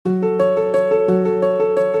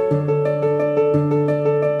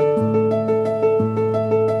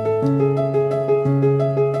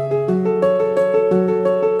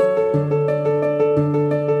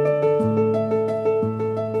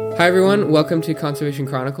Hi everyone, welcome to Conservation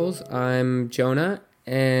Chronicles. I'm Jonah,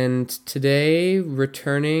 and today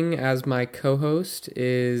returning as my co-host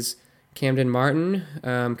is Camden Martin,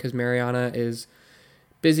 because Mariana is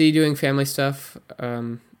busy doing family stuff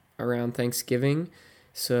around Thanksgiving.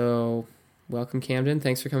 So welcome, Camden.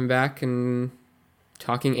 Thanks for coming back and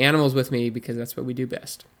talking animals with me, because that's what we do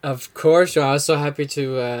best. Of course, John. I was so happy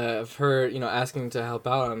to have her, asking to help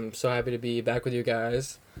out. I'm so happy to be back with you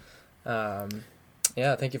guys.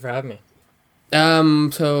 Yeah, thank you for having me.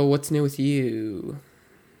 So what's new with you?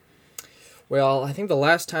 Well, I think the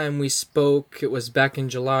last time we spoke, it was back in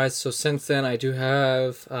July. So since then, I do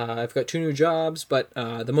have, I've got 2 new jobs, but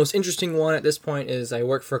the most interesting one at this point is I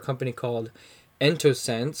work for a company called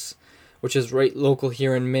Entosense, which is right local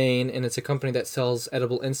here in Maine, and it's a company that sells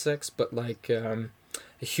edible insects, but like a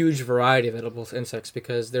huge variety of edible insects,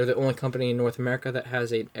 because they're the only company in North America that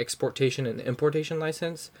has an exportation and importation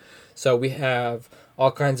license. So we have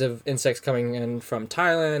all kinds of insects coming in from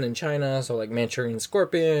Thailand and China, so like Manchurian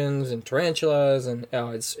scorpions and tarantulas, and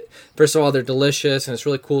it's, first of all, they're delicious, and it's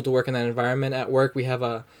really cool to work in that environment. At work, we have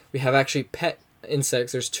actually pet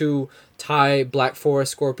insects. There's 2 Thai black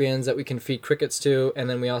forest scorpions that we can feed crickets to, and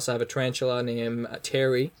then we also have a tarantula named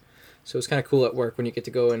Terry. So it's kind of cool at work when you get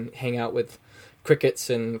to go and hang out with crickets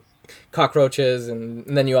and cockroaches, and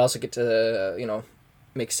then you also get to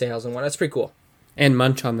make sales and whatnot. That's pretty cool. And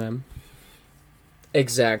munch on them.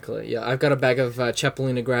 Exactly. Yeah, I've got a bag of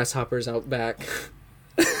Chapulina grasshoppers out back.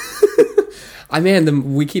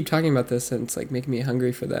 We keep talking about this, and it's like making me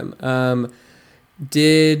hungry for them.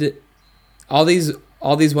 Did all these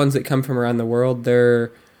ones that come from around the world,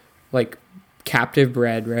 they're like captive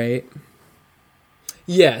bred, right?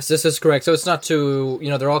 Yes, this is correct. So it's not too,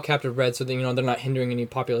 they're all captive bred, so they're not hindering any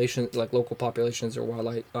populations, like local populations or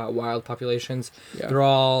wild populations. Yeah. They're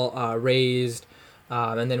all raised,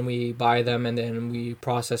 and then we buy them, and then we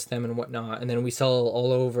process them and whatnot, and then we sell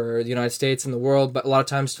all over the United States and the world, but a lot of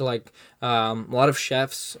times to a lot of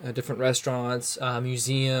chefs, different restaurants,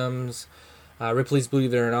 museums. Ripley's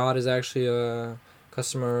Believe It or Not is actually a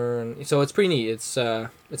customer, and so it's pretty neat. It's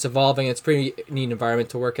evolving. It's a pretty neat environment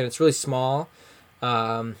to work in. It's really small.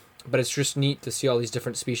 But it's just neat to see all these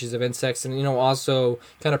different species of insects, and also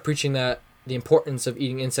kind of preaching that the importance of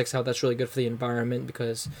eating insects, how that's really good for the environment,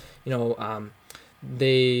 because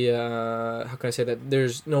they how can I say that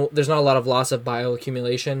there's not a lot of loss of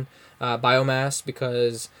bioaccumulation, biomass,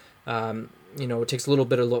 because it takes a little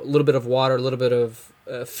bit of water, a little bit of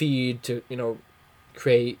feed to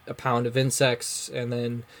create a pound of insects, and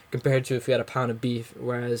then compared to if you had a pound of beef,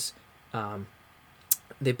 whereas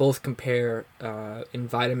they both compare in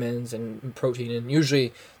vitamins and protein, and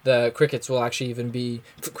usually the crickets will actually even be...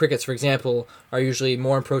 Crickets, for example, are usually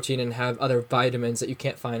more in protein and have other vitamins that you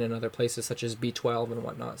can't find in other places, such as B12 and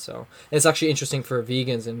whatnot. So it's actually interesting for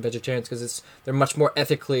vegans and vegetarians, because they're much more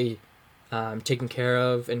ethically taken care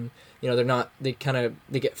of, and they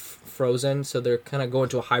get frozen, so they're kind of go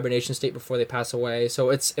into a hibernation state before they pass away.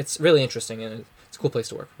 So it's really interesting, and it's a cool place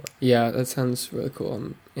to work for. Yeah, that sounds really cool.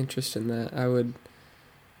 I'm interested in that.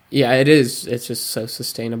 Yeah, it is. It's just so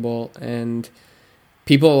sustainable, and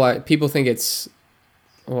people think it's,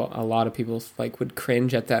 well, a lot of people would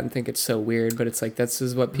cringe at that and think it's so weird, but it's like this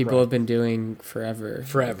is what people have been doing forever.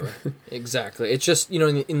 Exactly. It's just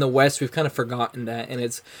in the West we've kind of forgotten that, and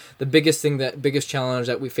it's the biggest challenge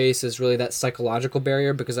that we face is really that psychological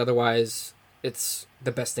barrier, because otherwise it's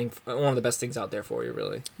the best thing, one of the best things out there for you,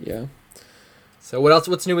 really. Yeah. So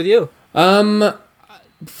what's new with you?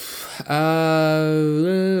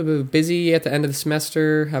 Busy at the end of the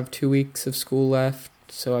semester, have 2 weeks of school left,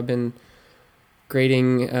 so I've been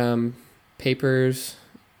grading papers,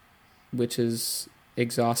 which is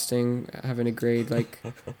exhausting, having to grade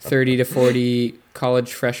 30 to 40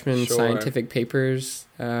 college freshman scientific papers,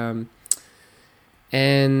 and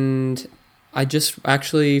I just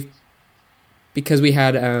actually, because we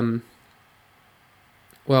had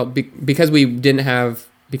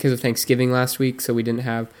because of Thanksgiving last week, so I didn't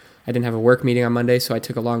have a work meeting on Monday, so I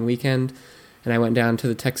took a long weekend, and I went down to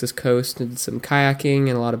the Texas coast and did some kayaking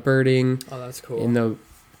and a lot of birding. Oh, that's cool. In the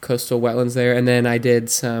coastal wetlands there, and then I did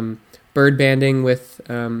some bird banding with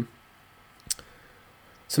some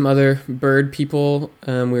other bird people.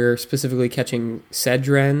 We were specifically catching sedge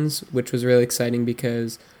wrens, which was really exciting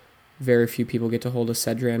because very few people get to hold a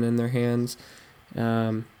sedge wren in their hands.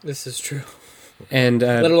 This is true. And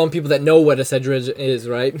let alone people that know what a sedge wren is,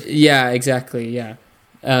 right? Yeah, exactly. Yeah.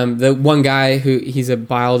 The one guy he's a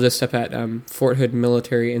biologist up at Fort Hood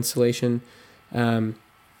Military Installation.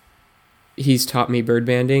 He's taught me bird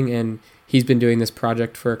banding, and he's been doing this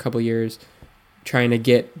project for a couple years, trying to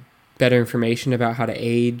get better information about how to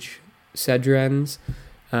age sedge wrens.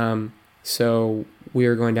 So we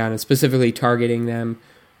were going down and specifically targeting them,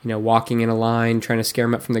 walking in a line, trying to scare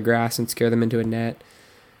them up from the grass and scare them into a net.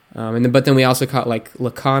 But then we also caught like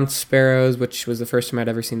LeConte sparrows, which was the first time I'd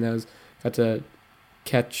ever seen those. Got to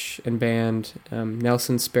catch and band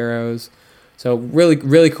Nelson sparrows. So really,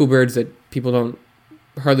 really cool birds that people don't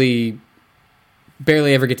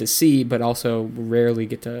barely ever get to see, but also rarely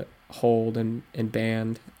get to hold and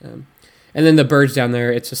band. And then the birds down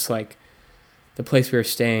there, it's just like the place we were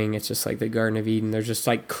staying. It's just like the Garden of Eden. There's just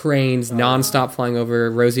like cranes nonstop flying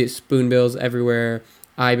over, roseate spoonbills everywhere,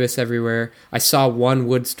 ibis everywhere. I saw one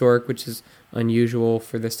wood stork, which is unusual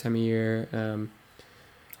for this time of year. Oh,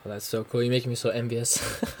 that's so cool. You're making me so envious.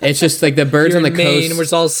 It's just like the birds on the Maine, coast. where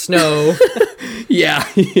it's all snow. Yeah.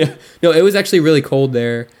 No, it was actually really cold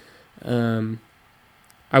there.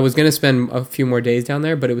 I was going to spend a few more days down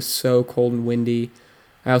there, but it was so cold and windy.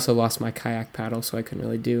 I also lost my kayak paddle, so I couldn't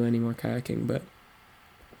really do any more kayaking. But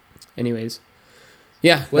anyways,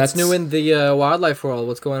 yeah. What's new in the wildlife world?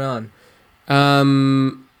 What's going on?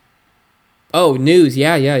 Oh, news.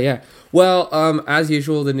 Yeah. Well, as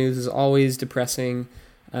usual, the news is always depressing.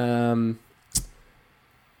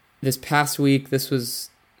 This past week,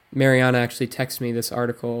 Mariana actually texted me this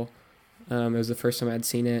article. It was the first time I'd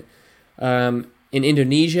seen it. In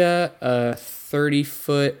Indonesia, a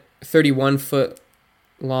 31-foot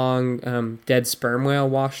long dead sperm whale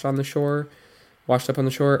washed up on the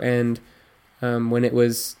shore, and when it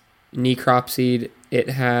was necropsied, it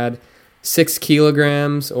had 6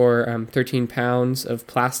 kilograms or 13 pounds of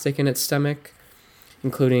plastic in its stomach,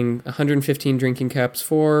 including 115 drinking cups,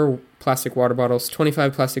 4 plastic water bottles,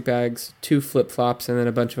 25 plastic bags, 2 flip-flops, and then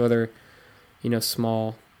a bunch of other,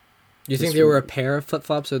 small. Do you think they were a pair of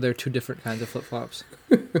flip-flops, or they're 2 different kinds of flip-flops?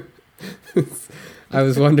 I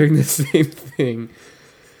was wondering the same thing.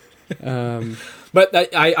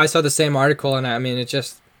 But I saw the same article, and I mean, it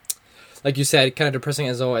just, like you said, kind of depressing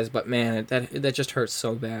as always. But man, that just hurts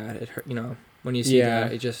so bad. It hurt, when you see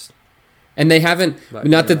that. It just. And they haven't.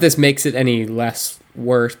 Not that this makes it any less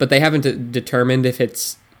worse, but they haven't determined if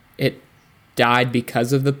it died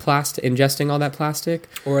because of the ingesting all that plastic,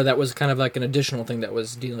 or that was kind of like an additional thing that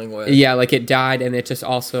was dealing with. Yeah, like it died and it just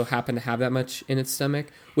also happened to have that much in its stomach,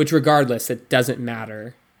 which regardless, it doesn't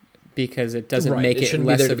matter because it doesn't make it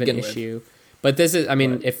less of an issue. But this is,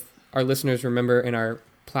 if our listeners remember in our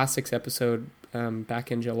plastics episode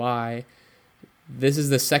back in July, this is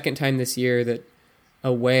the second time this year that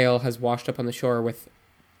a whale has washed up on the shore with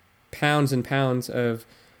pounds and pounds of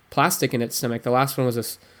plastic in its stomach. The last one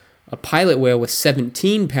was a pilot whale with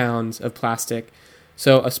 17 pounds of plastic.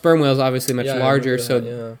 So a sperm whale is obviously much larger.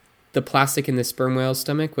 The plastic in the sperm whale's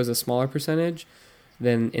stomach was a smaller percentage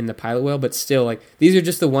than in the pilot whale. But still, like, these are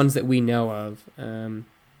just the ones that we know of.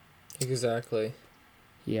 Exactly.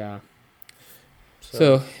 Yeah.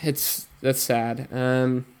 So that's sad.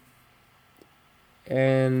 And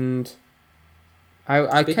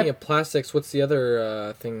Speaking of plastics, what's the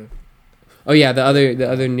other thing? Oh yeah, the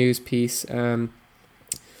other news piece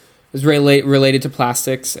is related to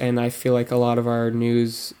plastics, and I feel like a lot of our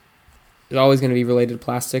news is always going to be related to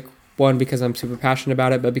plastic. One, because I'm super passionate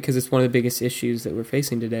about it, but because it's one of the biggest issues that we're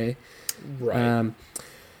facing today. Right.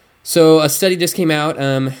 So a study just came out.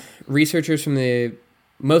 Researchers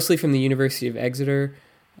mostly from the University of Exeter.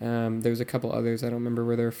 There was a couple others, I don't remember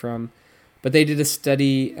where they're from, but they did a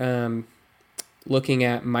study looking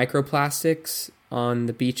at microplastics on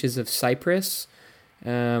the beaches of Cyprus,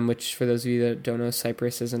 which, for those of you that don't know,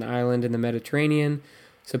 Cyprus is an island in the Mediterranean.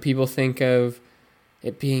 So people think of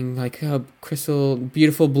it being like crystal,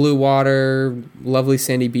 beautiful blue water, lovely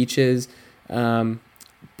sandy beaches.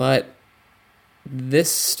 But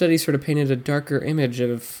this study sort of painted a darker image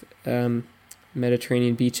of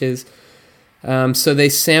Mediterranean beaches. So they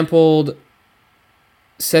sampled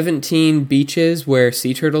 17 beaches where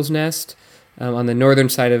sea turtles nest on the northern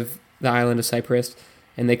side of the island of Cyprus,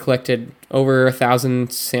 and they collected over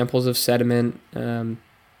 1,000 samples of sediment. And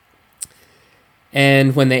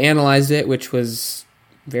when they analyzed it, which was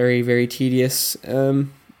very, very tedious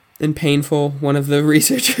and painful, one of the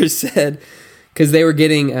researchers said, because they were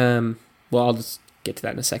getting, I'll just get to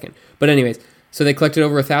that in a second. But anyways, so they collected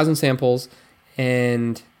over 1,000 samples,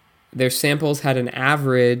 and their samples had an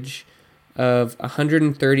average of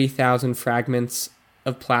 130,000 fragments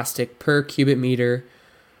of plastic per cubic meter,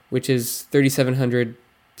 which is 3,700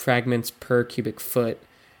 fragments per cubic foot.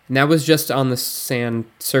 And that was just on the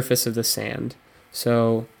surface of the sand.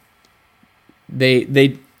 So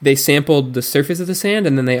they sampled the surface of the sand,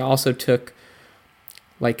 and then they also took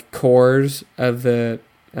like cores of the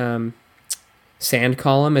sand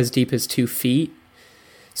column as deep as 2 feet.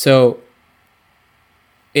 So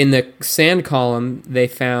in the sand column, they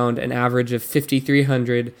found an average of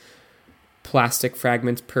 5,300 plastic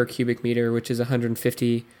fragments per cubic meter, which is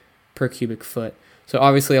 150 per cubic foot. So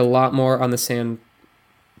obviously a lot more on the sand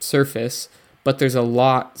surface, but there's a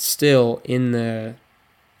lot still in the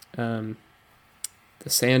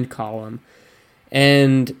sand column.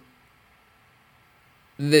 And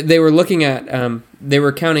they were looking at, they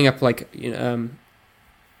were counting up like,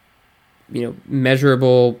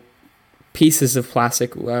 measurable pieces of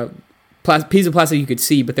plastic, piece of plastic you could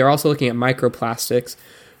see, but they're also looking at microplastics,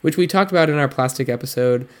 which we talked about in our plastic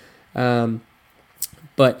episode.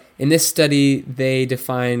 But in this study, they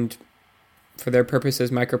defined, for their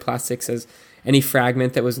purposes, microplastics as any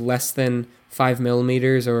fragment that was less than 5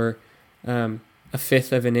 millimeters or a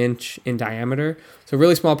fifth of an inch in diameter. So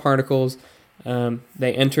really small particles.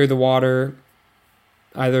 They enter the water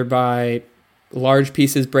either by large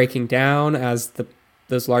pieces breaking down as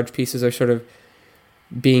those large pieces are sort of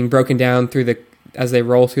being broken down as they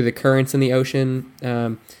roll through the currents in the ocean,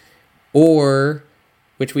 or,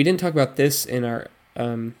 which we didn't talk about this in our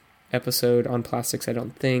episode on plastics, I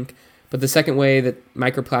don't think, but the second way that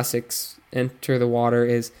microplastics enter the water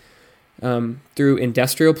is through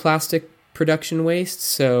industrial plastic production waste.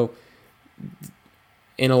 So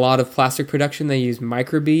in a lot of plastic production, they use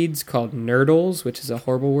microbeads called nurdles, which is a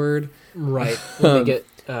horrible word. Right.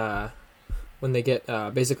 When they get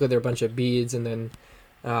basically they're a bunch of beads, and then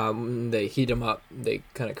they heat them up. They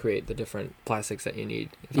kind of create the different plastics that you need,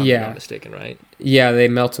 if I'm not mistaken, right? Yeah, they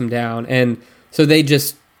melt them down. And so they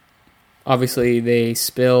just, obviously, they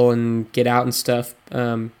spill and get out and stuff.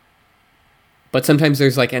 But sometimes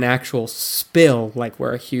there's like an actual spill, like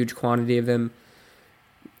where a huge quantity of them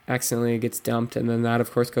accidentally gets dumped, and then that,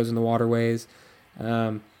 of course, goes in the waterways.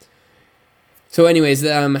 So anyways,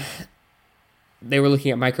 they were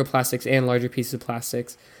looking at microplastics and larger pieces of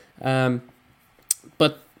plastics.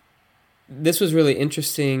 But this was really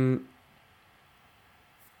interesting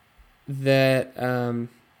that I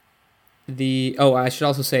should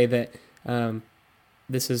also say that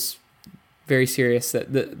this is very serious,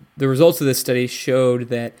 that the results of this study showed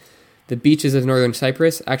that the beaches of northern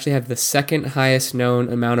Cyprus actually have the second highest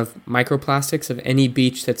known amount of microplastics of any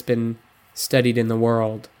beach that's been studied in the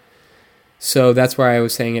world. So that's why I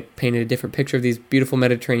was saying it painted a different picture of these beautiful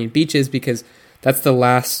Mediterranean beaches, because that's the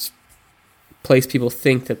last place people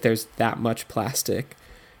think that there's that much plastic.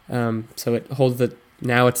 So it holds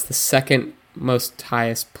now it's the second most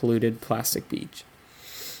highest polluted plastic beach.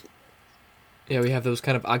 Yeah, we have those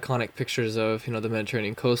kind of iconic pictures of, the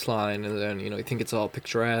Mediterranean coastline, and then, you think it's all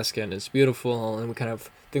picturesque and it's beautiful, and we kind of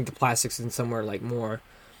think the plastic's in somewhere like more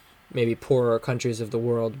maybe poorer countries of the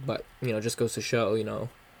world, but, just goes to show,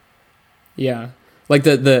 Yeah. Like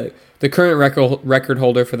the current record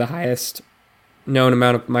holder for the highest known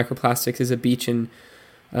amount of microplastics is a beach in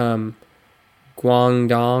Guangdong,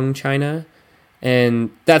 China.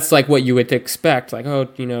 And that's like what you would expect. Like,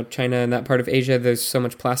 China and that part of Asia, there's so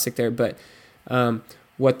much plastic there. But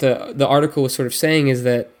what the article was sort of saying is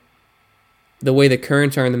that the way the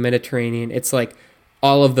currents are in the Mediterranean, it's like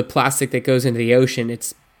all of the plastic that goes into the ocean,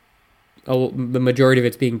 the majority of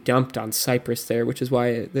it's being dumped on Cyprus there, which is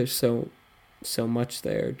why there's so much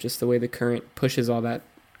there, just the way the current pushes all that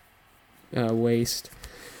waste.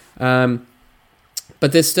 But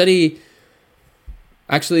this study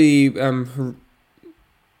actually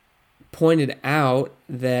pointed out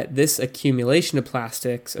that this accumulation of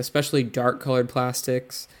plastics, especially dark-colored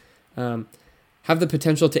plastics, have the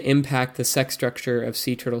potential to impact the sex structure of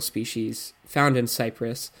sea turtle species found in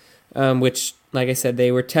Cyprus, which, like I said,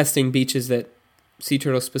 they were testing beaches that sea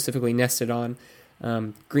turtles specifically nested on.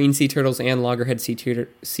 Green sea turtles and loggerhead sea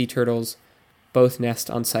turtles both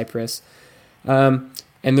nest on Cyprus. And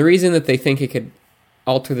the reason that they think it could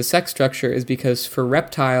alter the sex structure is because for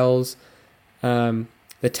reptiles, the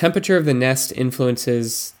temperature of the nest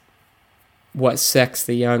influences what sex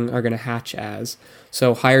the young are going to hatch as.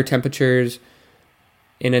 So higher temperatures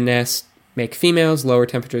in a nest make females, lower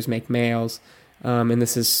temperatures make males. And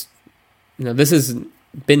this is, this has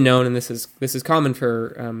been known, and this is common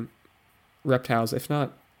for reptiles, if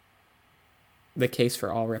not the case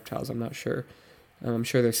for all reptiles. I'm not sure. I'm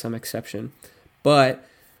sure there's some exception. But,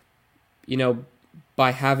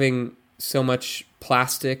 by having so much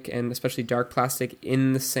plastic, and especially dark plastic,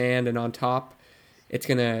 in the sand and on top, it's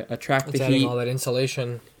going to attract the heat. All that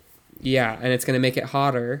insulation. Yeah, and it's going to make it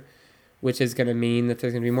hotter, which is going to mean that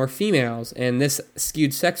there's going to be more females. And this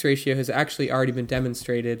skewed sex ratio has actually already been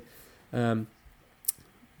demonstrated by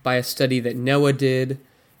a study that NOAA did,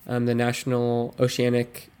 the National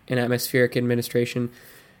Oceanic and Atmospheric Administration.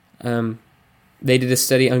 They did a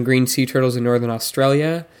study on green sea turtles in northern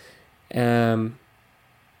Australia,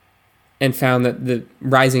 and found that the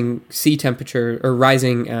rising sea temperature or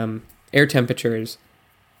rising air temperatures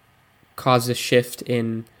caused a shift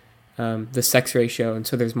in the sex ratio, and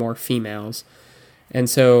so there's more females. And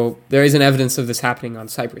so there isn't evidence of this happening on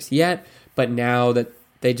Cyprus yet, but now that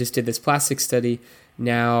they just did this plastic study,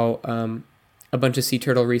 now a bunch of sea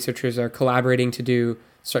turtle researchers are collaborating to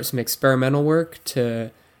start some experimental work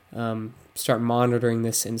to start monitoring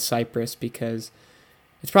this in Cyprus, because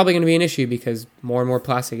it's probably going to be an issue because more and more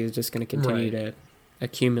plastic is just going to continue to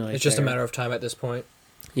accumulate. It's just a matter of time at this point.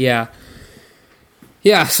 Yeah.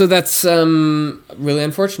 Yeah, so that's really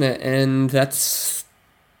unfortunate, and that's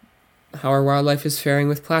how our wildlife is faring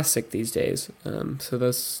with plastic these days. So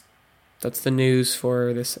that's the news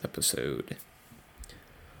for this episode.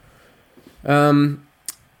 And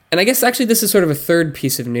I guess actually this is sort of a third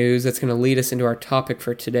piece of news that's going to lead us into our topic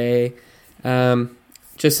for today.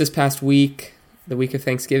 Just this past week, the week of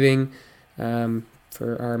Thanksgiving,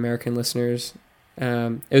 for our American listeners,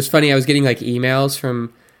 it was funny. I was getting like emails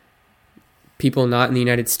from people not in the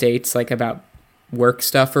United States, like about work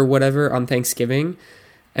stuff or whatever on Thanksgiving.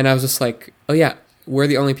 And I was just like, oh yeah, we're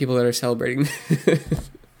the only people that are celebrating.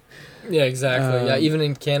 Yeah, exactly. Yeah, even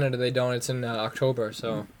in Canada they don't. It's in October,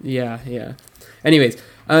 so. Yeah. Anyways,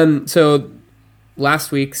 so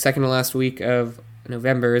last week, second to last week of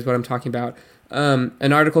November is what I'm talking about.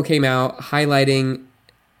 An article came out highlighting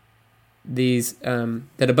these,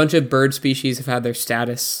 that a bunch of bird species have had their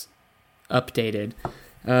status updated.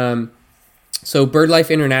 So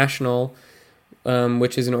BirdLife International,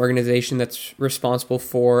 which is an organization that's responsible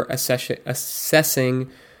for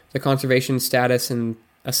assessing the conservation status and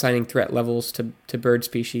assigning threat levels to bird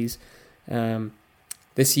species.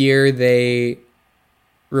 This year they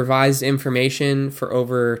revised information for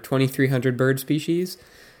over 2,300 bird species,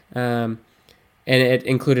 and it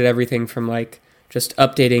included everything from like just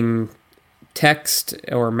updating text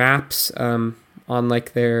or maps on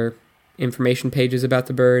like their information pages about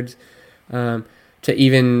the birds, to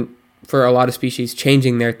even, for a lot of species,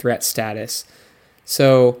 changing their threat status.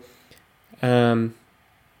 So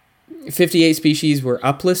 58 species were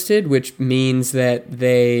uplisted, which means that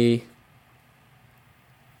they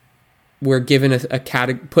were given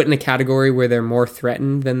put in a category where they're more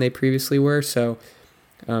threatened than they previously were. So,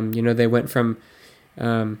 they went from,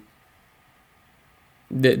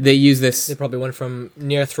 they use this. They probably went from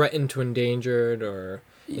near threatened to endangered, or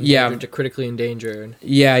endangered to critically endangered.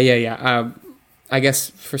 Yeah. I guess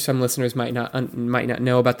for some listeners might not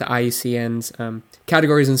know about the IUCN's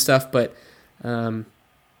categories and stuff, but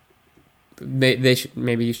they should,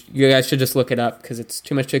 maybe you guys should just look it up because it's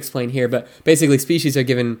too much to explain here. But basically, species are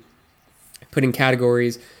put in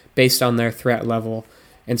categories based on their threat level,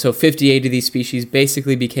 and so 58 of these species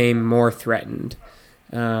basically became more threatened.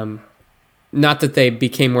 Not that they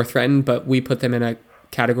became more threatened, but we put them in a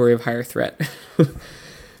category of higher threat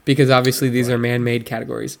because obviously these are man-made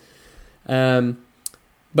categories.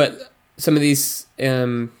 But some of these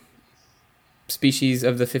species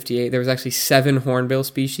of the 58, there was actually 7 hornbill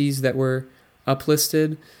species that were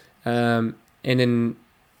uplisted. And in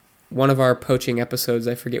one of our poaching episodes,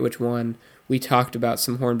 I forget which one, we talked about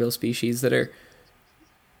some hornbill species that are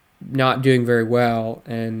not doing very well.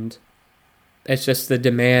 And it's just the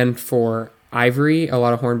demand for ivory. A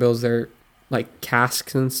lot of hornbills, their like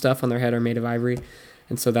casques and stuff on their head are made of ivory.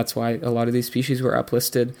 And so that's why a lot of these species were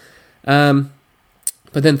uplisted.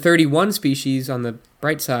 But then 31 species on the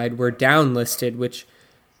bright side were downlisted, which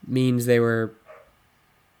means they were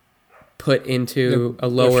put into a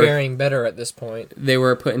lower... They're faring better at this point. They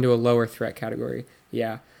were put into a lower threat category,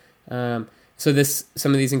 yeah. So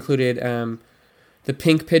some of these included the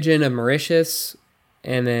pink pigeon of Mauritius,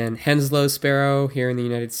 and then Henslow sparrow here in the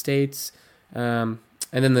United States, and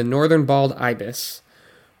then the northern bald ibis,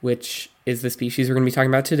 which is the species we're going to be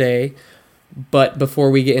talking about today. But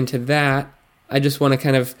before we get into that, I just want to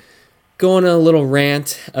kind of go on a little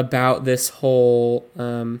rant about this whole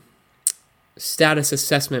status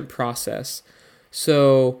assessment process.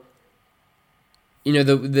 So,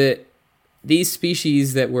 these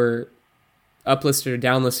species that were uplisted or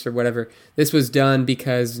downlisted or whatever, this was done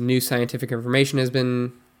because new scientific information has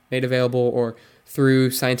been made available, or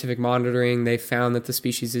through scientific monitoring, they found that the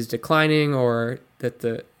species is declining, or that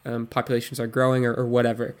the populations are growing, or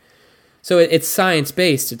whatever. So it's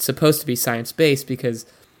science-based. It's supposed to be science-based because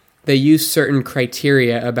they use certain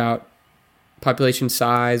criteria about population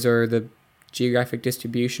size or the geographic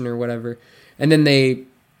distribution or whatever. And then they,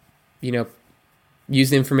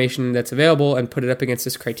 use the information that's available and put it up against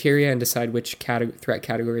this criteria and decide which threat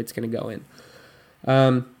category it's going to go in.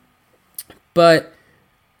 But,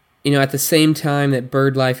 at the same time that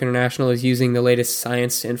BirdLife International is using the latest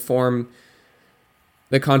science to inform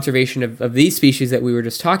the conservation of these species that we were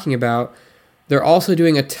just talking about, they're also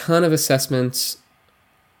doing a ton of assessments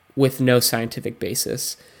with no scientific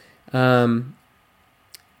basis. And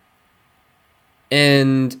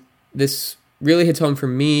this really hits home for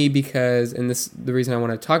me because, and the reason I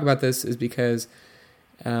want to talk about this is because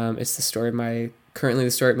it's the story of my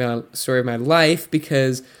life,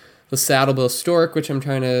 because the saddlebill stork, which I'm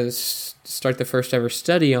trying to start the first ever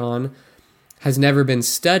study on, has never been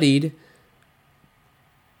studied.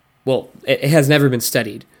 Well, it has never been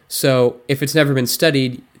studied. So if it's never been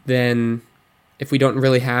studied, then if we don't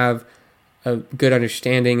really have a good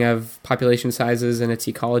understanding of population sizes and its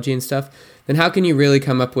ecology and stuff, then how can you really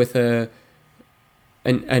come up with an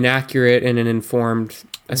accurate and an informed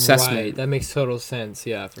assessment? Right, that makes total sense.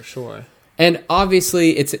 Yeah, for sure. And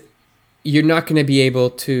obviously, you're not going to be able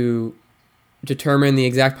to determine the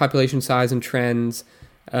exact population size and trends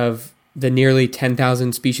of the nearly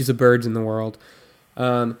 10,000 species of birds in the world.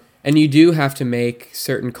 And you do have to make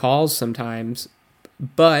certain calls sometimes,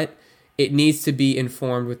 but it needs to be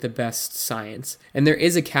informed with the best science. And there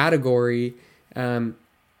is a category,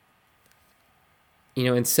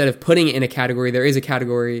 instead of putting it in a category, there is a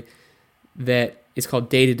category that is called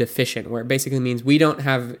data deficient, where it basically means we don't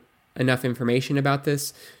have enough information about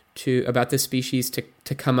this species to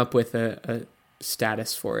come up with a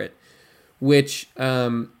status for it, which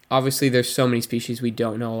obviously there's so many species we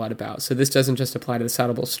don't know a lot about. So this doesn't just apply to the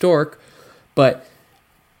saddlebill stork, but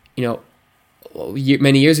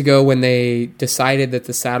many years ago when they decided that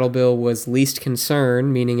the saddlebill was least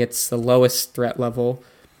concern, meaning it's the lowest threat level,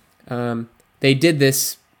 they did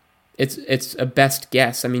this. It's a best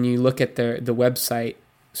guess. I mean, you look at the website,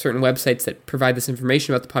 certain websites that provide this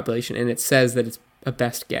information about the population, and it says that it's a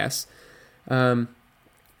best guess. And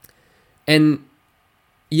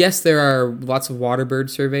yes, there are lots of water bird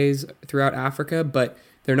surveys throughout Africa, but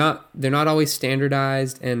they're not always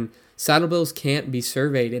standardized, and saddlebills can't be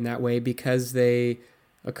surveyed in that way because they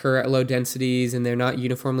occur at low densities and they're not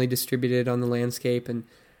uniformly distributed on the landscape. And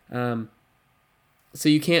so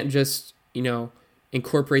you can't just,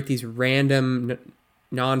 incorporate these random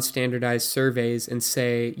non-standardized surveys and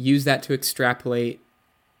use that to extrapolate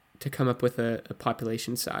to come up with a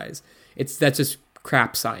population size. That's just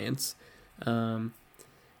crap science.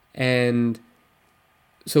 And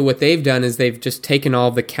so what they've done is they've just taken all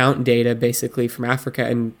of the count data basically from Africa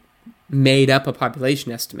and made up a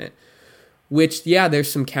population estimate, which, yeah,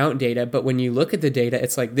 there's some count data, but when you look at the data,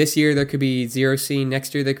 it's like this year there could be 0 seen,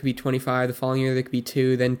 next year there could be 25, the following year there could be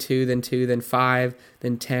 2, then 2, then 2, then 5,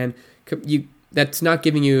 then 10. That's not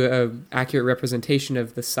giving you an accurate representation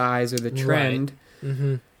of the size or the trend. Right.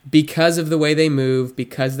 Mm-hmm. Because of the way they move,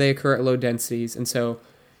 because they occur at low densities, and so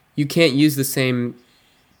you can't use the same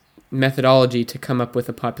methodology to come up with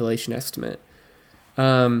a population estimate.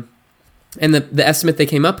 And the estimate they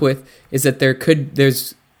came up with is that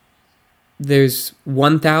there's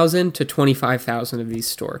 1,000 to 25,000 of these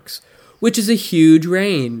storks, which is a huge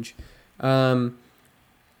range. And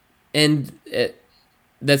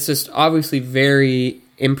that's just obviously very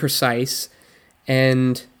imprecise,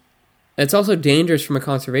 and it's also dangerous from a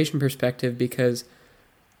conservation perspective because,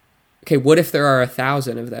 okay, what if there are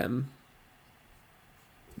 1,000 of them?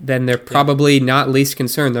 Then they're probably not least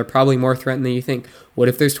concerned. They're probably more threatened than you think. What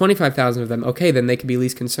if there's 25,000 of them? Okay, then they could be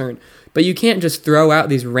least concerned. But you can't just throw out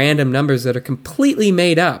these random numbers that are completely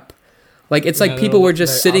made up. Like, it's like people were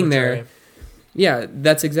just sitting there. Yeah,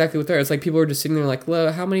 that's exactly what they're. It's like people were just sitting there like,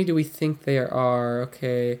 well, how many do we think there are?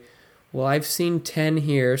 Okay, well, I've seen 10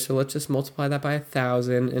 here, so let's just multiply that by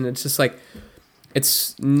 1,000. And it's just like,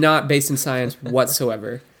 it's not based in science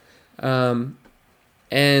whatsoever. And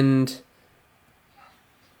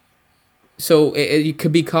so it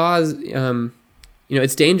could be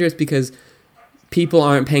it's dangerous because people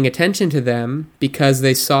aren't paying attention to them because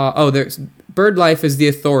they saw, there's BirdLife is the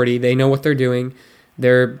authority. They know what they're doing.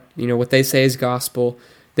 They're, what they say is gospel.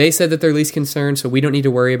 They said that they're least concerned, so we don't need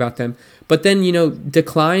to worry about them. But then,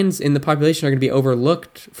 declines in the population are going to be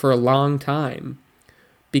overlooked for a long time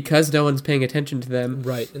because no one's paying attention to them.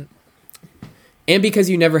 Right. And because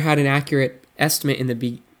you never had an accurate estimate in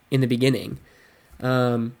the beginning.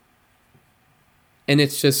 And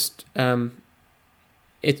it's just,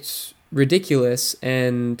 it's ridiculous.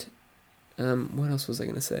 And what else was I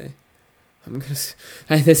going to say?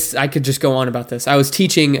 I could just go on about this. I was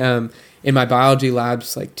teaching in my biology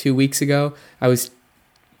labs like 2 weeks ago. I was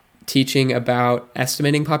teaching about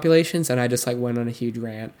estimating populations, and I just went on a huge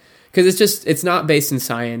rant because it's not based in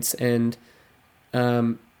science, and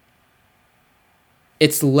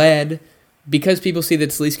it's led because people see that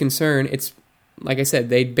it's least concern. It's like I said,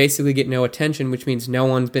 they basically get no attention, which means no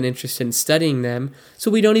one's been interested in studying them.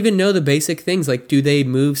 So we don't even know the basic things, like do they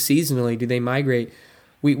move seasonally? Do they migrate?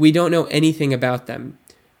 We don't know anything about them.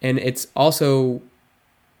 And it's also,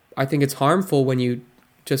 I think it's harmful when you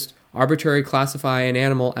just arbitrarily classify an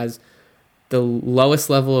animal as the lowest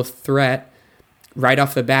level of threat right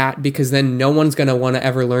off the bat, because then no one's going to want to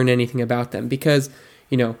ever learn anything about them. Because,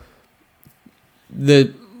 you know,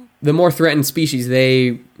 the more threatened species,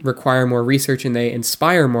 they require more research and they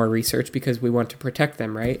inspire more research because we want to protect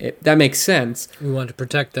them, right? That makes sense. We want to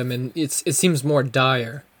protect them, and it seems more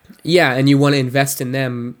dire. Yeah, and you want to invest in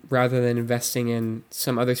them rather than investing in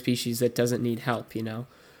some other species that doesn't need help, you know?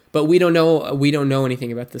 But we don't know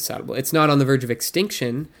anything about the saddlebow. It's not on the verge of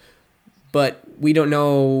extinction, but we don't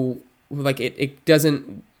know, like,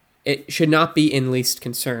 it should not be in least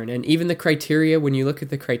concern. And even the criteria, when you look at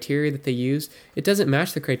the criteria that they use, it doesn't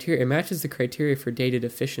match the criteria. It matches the criteria for data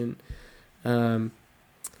deficient. And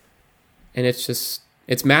it's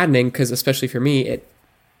maddening because, especially for me, it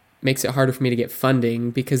makes it harder for me to get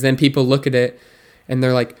funding, because then people look at it and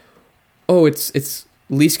they're like, oh, it's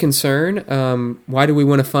least concern. Why do we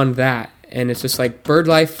want to fund that? And it's just like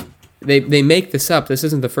BirdLife, they make this up. This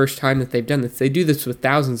isn't the first time that they've done this. They do this with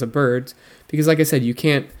thousands of birds because, like I said, you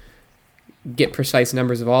can't get precise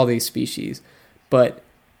numbers of all these species, but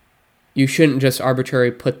you shouldn't just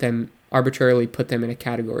arbitrarily put them in a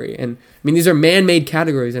category. And I mean, these are man-made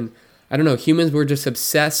categories, and I don't know, humans were just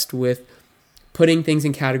obsessed with putting things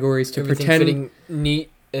in categories to Everything pretend fitting neat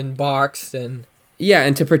and boxed, and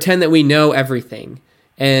and to pretend that we know everything.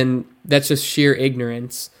 And that's just sheer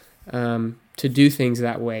ignorance, to do things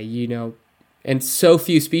that way, you know. And so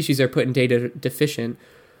few species are put in data deficient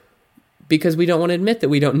because we don't want to admit that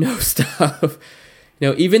we don't know stuff. You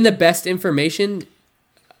know, even the best information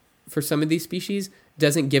for some of these species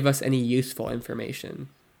doesn't give us any useful information.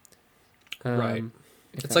 Right.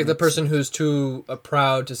 It's like the person who's too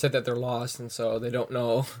proud to say that they're lost, and so they don't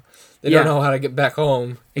know. They don't know how to get back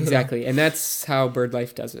home. Exactly, and that's how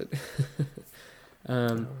BirdLife does it.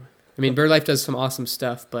 I mean, BirdLife does some awesome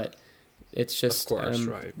stuff, but it's just, of course,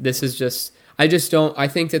 right. This is just, I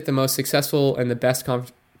think that the most successful and the best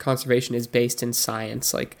conservation is based in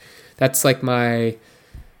science. Like, that's like my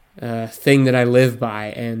thing that I live by,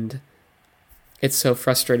 and it's so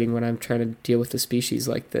frustrating when I'm trying to deal with a species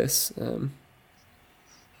like this.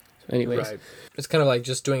 Anyways. Right. It's kind of like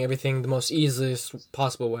just doing everything the most easiest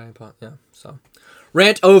possible way. But yeah, so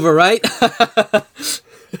rant over, right?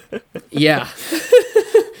 Yeah.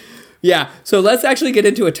 Yeah. So let's actually get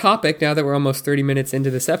into a topic now that we're almost 30 minutes into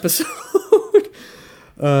this episode.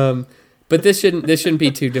 But this shouldn't be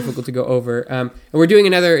too difficult to go over. And we're doing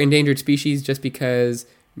another endangered species just because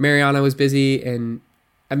Mariana was busy and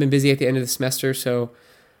I've been busy at the end of the semester. So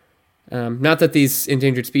not that these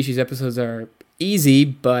endangered species episodes are easy,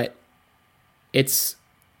 but it's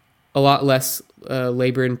a lot less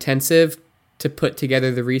labor intensive to put together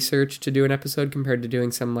the research to do an episode compared to doing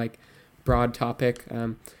some like broad topic.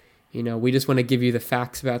 You know, we just want to give you the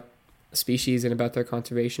facts about species and about their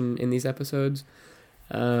conservation in these episodes.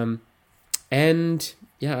 And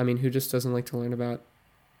yeah, I mean, who just doesn't like to learn about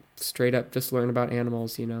straight up, just learn about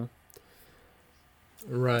animals, you know?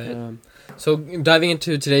 Right. So diving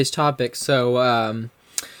into today's topic. So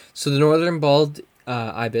the northern bald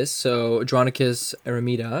ibis, so Adronicus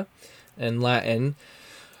eremita in Latin,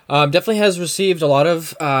 definitely has received a lot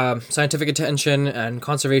of scientific attention and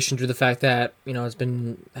conservation due to the fact that, you know, it's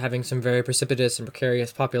been having some very precipitous and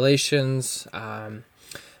precarious populations.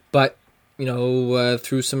 But, you know,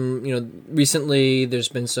 through some, you know, recently there's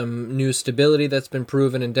been some new stability that's been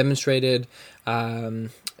proven and demonstrated,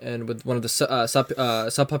 and with one of the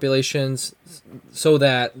subpopulations, so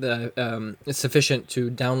that it's sufficient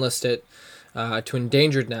to downlist it to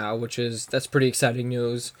endangered now, that's pretty exciting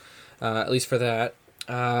news, at least for that.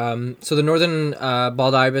 So the northern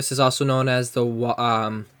bald ibis is also known as the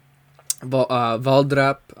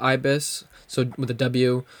Waldrapp ibis, so with a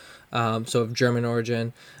W, so of German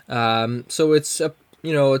origin. So it's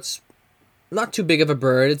it's not too big of a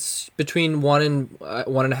bird. It's between 1 and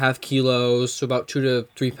 1.5 kilos, so about 2 to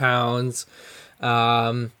 3 pounds.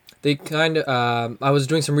 They kind of I was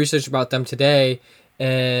doing some research about them today,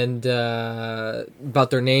 and about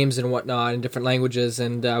their names and whatnot in different languages.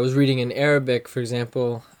 And I was reading in Arabic, for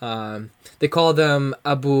example, they call them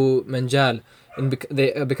Abu Manjal, and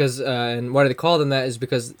because why do they call them that is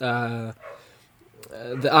because the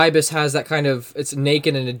ibis has that kind of, it's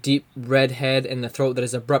naked and a deep red head and a throat that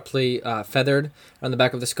is abruptly feathered on the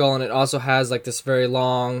back of the skull, and it also has like this very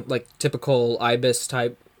long, like typical ibis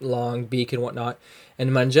type long beak and whatnot. And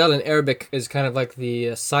Manjel in Arabic is kind of like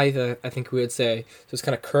the scythe, I think we would say. So it's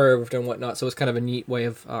kind of curved and whatnot. So it's kind of a neat way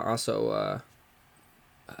of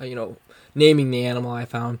naming the animal, I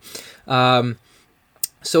found.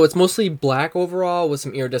 So it's mostly black overall with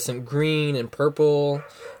some iridescent green and purple.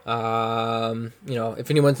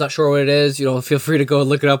 If anyone's not sure what it is, feel free to go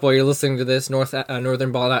look it up while you're listening to this.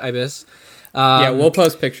 Northern bald ibis. We'll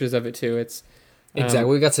post pictures of it too. It's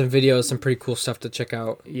exactly. We got some videos, some pretty cool stuff to check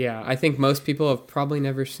out. Yeah, I think most people have probably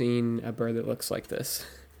never seen a bird that looks like this.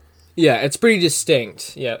 Yeah, it's pretty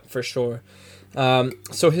distinct. Yeah, for sure.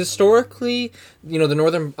 So historically, the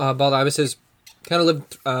northern bald ibises kind of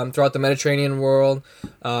lived throughout the Mediterranean world.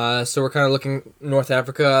 So we're kind of looking North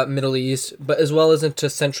Africa, Middle East, but as well as into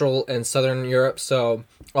Central and Southern Europe. So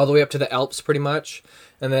all the way up to the Alps, pretty much,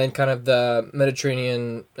 and then kind of the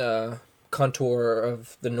Mediterranean contour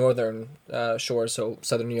of the northern shore, so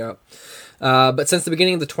Southern Europe. But since the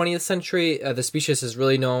beginning of the 20th century, the species has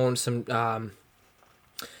really known some.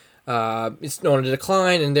 It's known to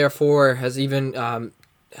decline, and therefore has even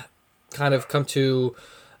kind of come to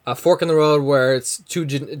a fork in the road where it's two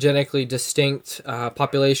genetically distinct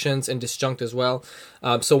populations and disjunct as well.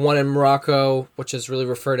 So one in Morocco, which is really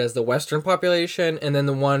referred as the Western population, and then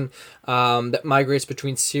the one that migrates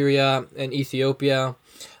between Syria and Ethiopia,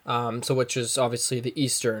 which is obviously the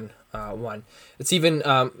Eastern one. It's even,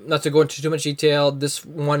 not to go into too much detail, this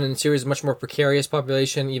one in Syria is a much more precarious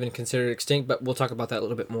population, even considered extinct, but we'll talk about that a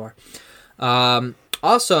little bit more.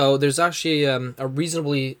 Also, there's actually a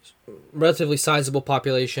relatively sizable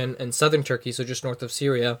population in southern Turkey, so just north of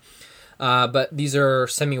Syria. But these are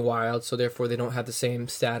semi-wild, so therefore they don't have the same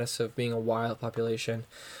status of being a wild population.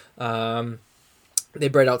 They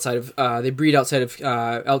breed outside of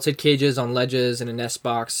outside cages, on ledges, in a nest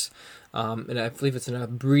box, and I believe it's in a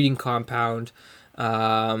breeding compound.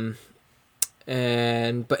 But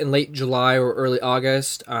in late July or early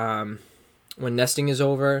August, when nesting is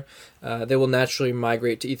over, they will naturally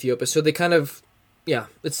migrate to Ethiopia. So they kind of,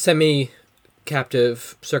 it's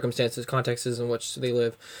semi-captive circumstances, contexts in which they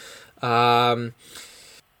live. So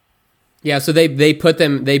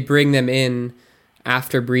they bring them in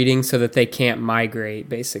after breeding so that they can't migrate,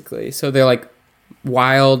 basically. So they're like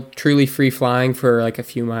wild, truly free flying for like a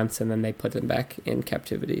few months, and then they put them back in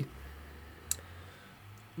captivity.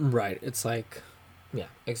 Right. It's like, yeah,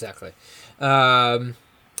 exactly.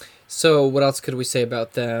 So what else could we say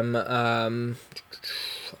about them? Let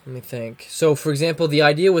me think. So, for example, the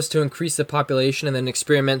idea was to increase the population and then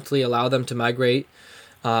experimentally allow them to migrate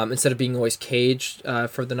instead of being always caged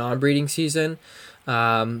for the non-breeding season.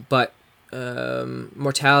 But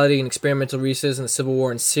mortality and experimental research in the civil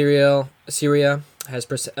war in Syria has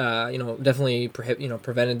definitely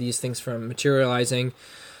prevented these things from materializing.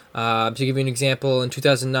 To give you an example, in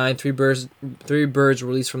 2009, three birds were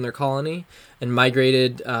released from their colony and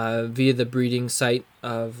migrated via the breeding site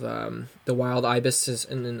of the wild ibis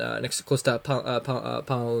next close to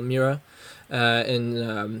Palmyra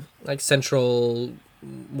in central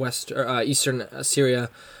west or eastern Syria,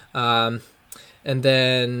 and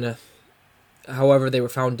then. However, they were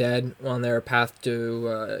found dead on their path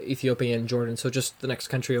to Ethiopia and Jordan, so just the next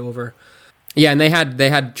country over. Yeah, and they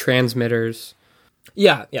had transmitters.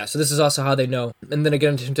 Yeah. So this is also how they know. And then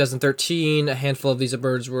again in 2013, a handful of these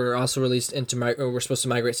birds were also released were supposed to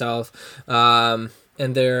migrate south, and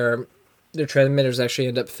their transmitters actually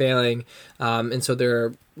end up failing, and so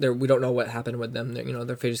we don't know what happened with them.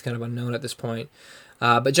 Their fate is kind of unknown at this point.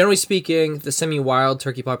 But generally speaking, the semi-wild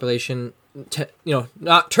turkey population,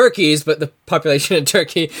 not turkeys, but the population in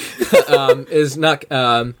Turkey is not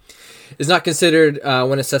considered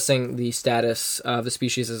when assessing the status of the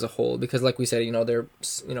species as a whole, because, like we said, they're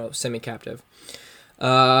semi-captive.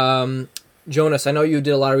 Jonas, I know you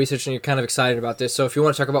did a lot of research and you're kind of excited about this. So if you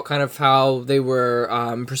want to talk about kind of how they were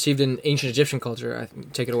perceived in ancient Egyptian culture,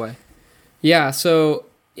 take it away. Yeah. So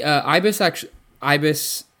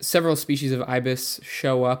ibis. Several species of ibis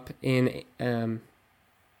show up in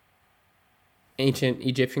ancient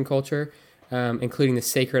Egyptian culture, including the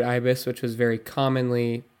sacred ibis, which was very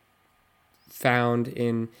commonly found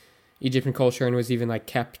in Egyptian culture and was even they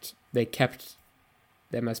kept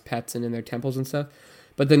them as pets and in their temples and stuff.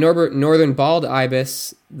 But the northern bald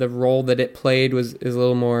ibis, the role that it played is a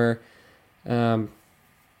little more not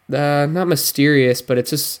mysterious, but it's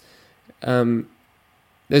just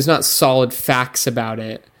there's not solid facts about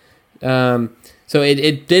it. So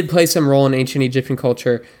it did play some role in ancient Egyptian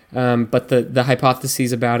culture, but the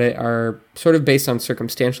hypotheses about it are sort of based on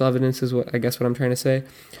circumstantial evidence, is what I'm trying to say.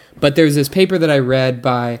 But there's this paper that I read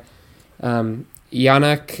by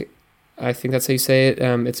Yannick, I think that's how you say it.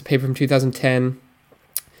 It's a paper from 2010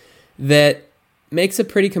 that makes a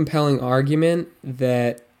pretty compelling argument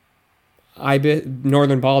that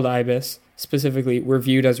northern bald ibis specifically were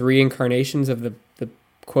viewed as reincarnations of the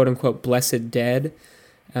quote-unquote blessed dead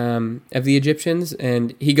of the Egyptians.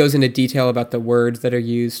 And he goes into detail about the words that are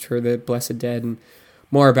used for the blessed dead and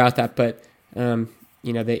more about that. But,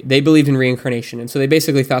 they believed in reincarnation. And so they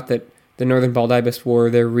basically thought that the northern bald ibis were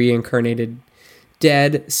their reincarnated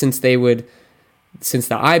dead, since the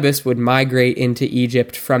ibis would migrate into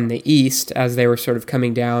Egypt from the east as they were sort of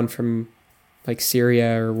coming down from like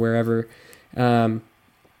Syria or wherever.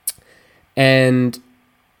 And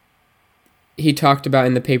he talked about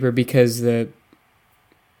in the paper, because the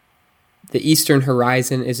eastern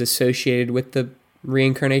horizon is associated with the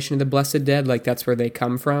reincarnation of the blessed dead, like that's where they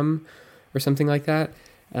come from or something like that.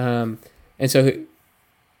 And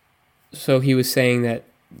so he was saying that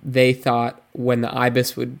they thought when the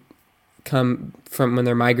ibis would come from, when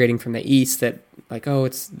they're migrating from the east, that like, oh,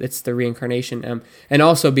 it's the reincarnation. And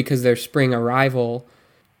also because their spring arrival,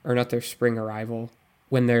 or not their spring arrival,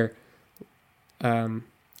 when they're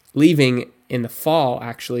leaving in the fall,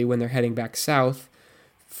 actually, when they're heading back south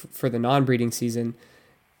for the non-breeding season,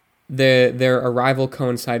 their arrival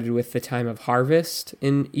coincided with the time of harvest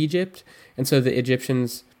in Egypt. And so the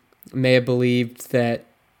Egyptians may have believed that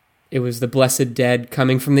it was the blessed dead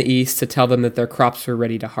coming from the east to tell them that their crops were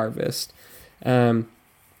ready to harvest. And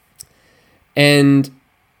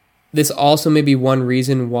this also may be one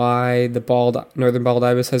reason why the northern bald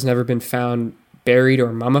ibis has never been found buried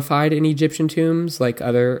or mummified in Egyptian tombs like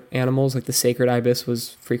other animals, like the sacred ibis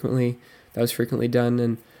was frequently done,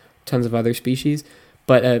 and tons of other species.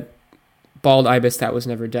 But a bald ibis, that was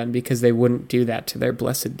never done, because they wouldn't do that to their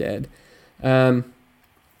blessed dead. And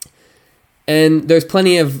there's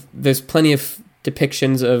plenty of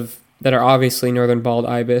depictions of that are obviously northern bald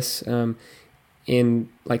ibis in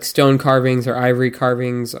like stone carvings or ivory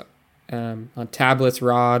carvings, on tablets,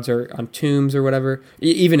 rods, or on tombs or whatever,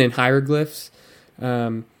 even in hieroglyphs,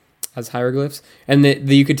 as hieroglyphs. And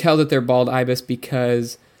you could tell that they're bald ibis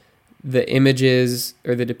because the images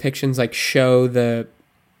or the depictions like show the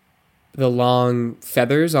long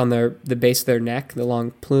feathers on the base of their neck, the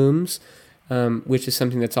long plumes, which is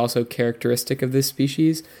something that's also characteristic of this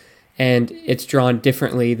species. And it's drawn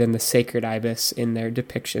differently than the sacred ibis in their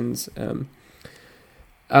depictions.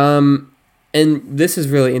 And this is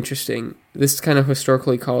really interesting. This kind of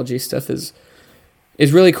historical ecology stuff is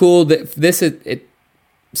really cool. That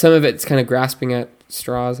some of it's kind of grasping at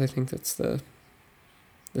straws. I think that's the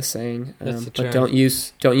saying. But don't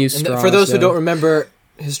use straws. For those who don't remember,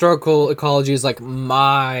 historical ecology is like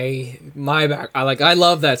my back. I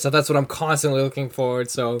love that stuff. That's what I'm constantly looking forward.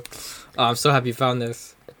 So I'm so happy you found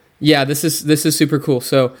this. Yeah, this is super cool.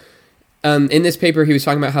 So in this paper, he was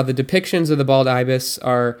talking about how the depictions of the bald ibis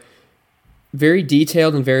are very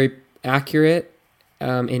detailed and very accurate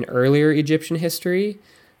in earlier Egyptian history.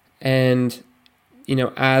 And,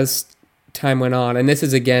 as time went on, and this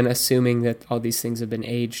is again assuming that all these things have been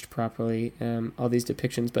aged properly, all these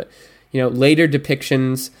depictions, but, later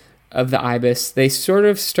depictions of the ibis, they sort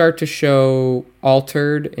of start to show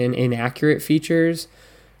altered and inaccurate features,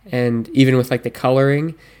 and even with like the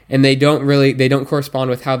coloring, and they don't correspond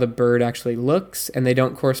with how the bird actually looks, and they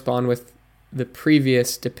don't correspond with the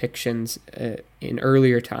previous depictions in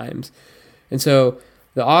earlier times. And so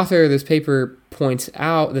the author of this paper points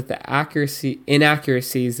out that the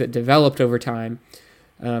inaccuracies that developed over time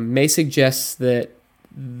may suggest that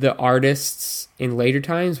the artists in later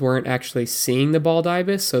times weren't actually seeing the bald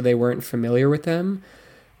ibis, so they weren't familiar with them,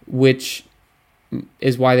 which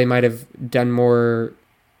is why they might have done more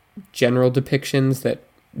general depictions that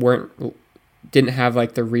didn't have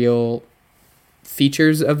like the real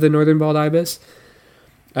features of the northern bald ibis.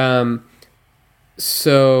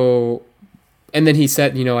 So, and then he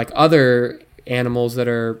said, like other animals that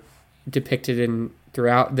are depicted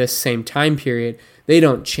throughout this same time period, they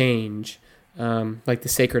don't change. Like the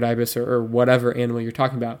sacred ibis or whatever animal you're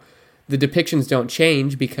talking about, the depictions don't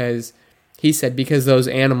change because those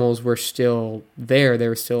animals were still there. They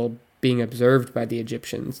were still being observed by the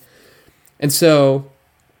Egyptians. And so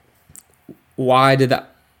why did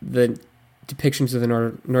the depictions of the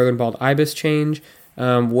northern bald ibis change?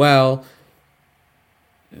 Well,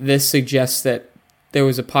 this suggests that there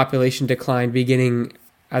was a population decline beginning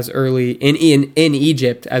as early in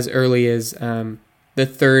Egypt as early as the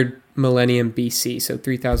third millennium BC, so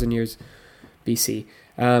 3,000 years BC.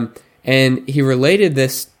 And he related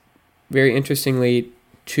this very interestingly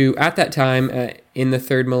to, at that time, in the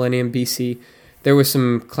third millennium BC, there was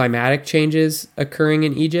some climatic changes occurring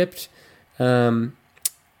in Egypt that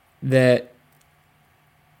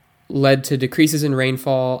led to decreases in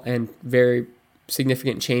rainfall and very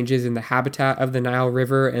significant changes in the habitat of the Nile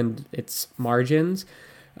River and its margins,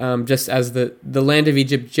 just as the land of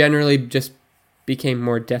Egypt generally just became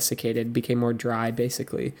more desiccated, became more dry,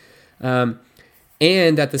 basically.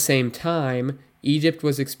 And at the same time, Egypt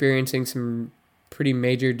was experiencing some pretty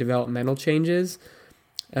major developmental changes,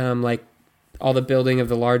 like all the building of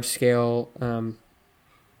the large-scale...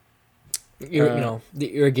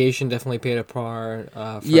 the irrigation definitely played a part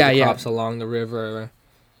for the crops along the river.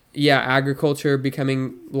 Yeah,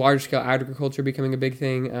 large-scale agriculture becoming a big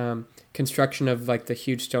thing. Construction of like the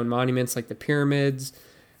huge stone monuments, like the pyramids.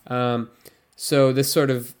 So this sort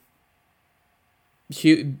of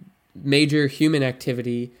major human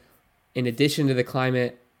activity, in addition to the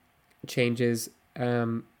climate changes,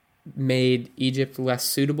 made Egypt less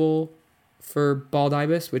suitable for bald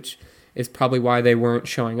ibis, which is probably why they weren't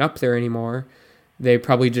showing up there anymore. They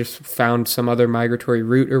probably just found some other migratory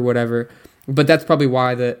route or whatever. But that's probably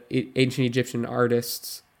why the ancient Egyptian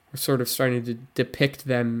artists were sort of starting to depict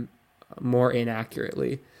them more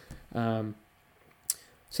inaccurately. So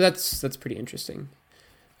that's pretty interesting.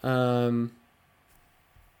 And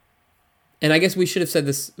I guess we should have said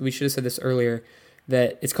this earlier,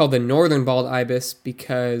 that it's called the northern bald ibis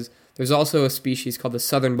because there's also a species called the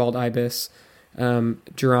southern bald ibis,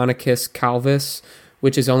 Geronicus calvus,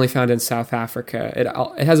 which is only found in South Africa. It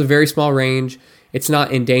has a very small range. It's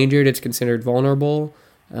not endangered. It's considered vulnerable,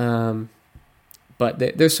 but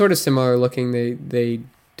they're sort of similar looking. They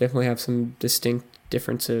definitely have some distinct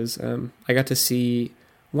differences. I got to see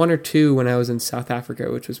one or two when I was in South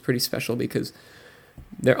Africa, which was pretty special because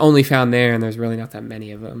they're only found there, and there's really not that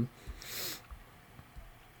many of them.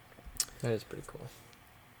 That is pretty cool.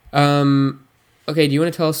 Okay, do you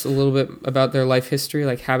want to tell us a little bit about their life history,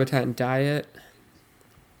 like habitat and diet?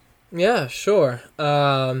 Yeah, sure.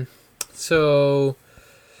 So,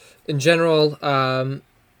 in general,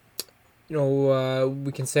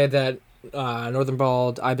 we can say that northern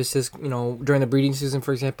bald ibises, during the breeding season,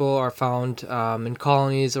 for example, are found in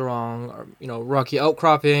colonies along, rocky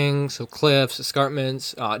outcroppings, so cliffs,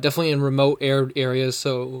 escarpments, definitely in remote areas,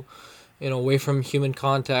 so, away from human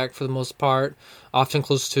contact for the most part, often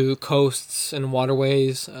close to coasts and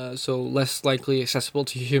waterways, so less likely accessible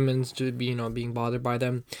to humans to be, being bothered by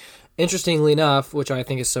them. Interestingly enough, which I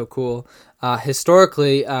think is so cool,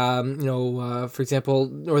 historically, for example,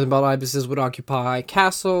 northern bald ibises would occupy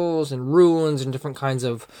castles and ruins and different kinds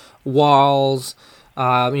of walls,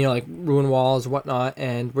 like ruin walls and whatnot,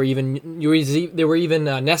 and there were even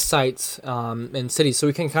nest sites in cities. So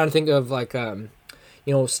we can kind of think of like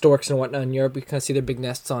storks and whatnot in Europe. We kind of see their big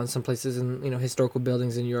nests on some places in historical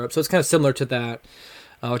buildings in Europe. So it's kind of similar to that,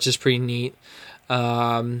 which is pretty neat.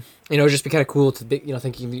 Just be kind of cool to be,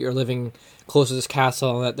 thinking that you're living close to this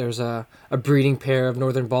castle and that there's a breeding pair of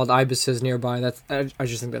northern bald ibises nearby. I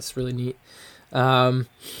just think that's really neat. So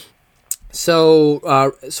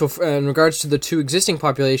in regards to the two existing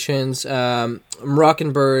populations,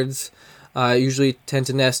 Moroccan birds usually tend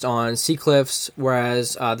to nest on sea cliffs,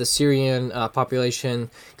 whereas the Syrian population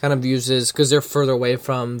kind of uses, because they're further away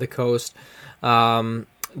from the coast,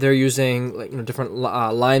 they're using different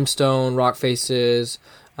limestone rock faces.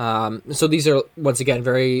 So these are once again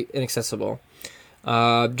very inaccessible.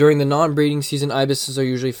 During the non-breeding season, ibises are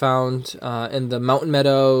usually found in the mountain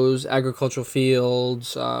meadows, agricultural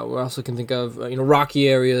fields. We also can think of rocky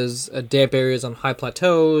areas, damp areas on high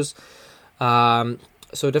plateaus.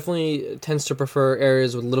 So it definitely tends to prefer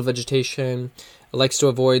areas with little vegetation. It likes to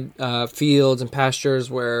avoid fields and pastures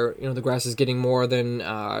where the grass is getting more than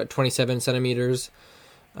 27 centimeters.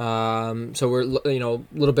 So we're a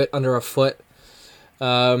little bit under a foot.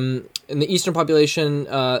 In the eastern population,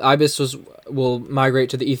 ibis will migrate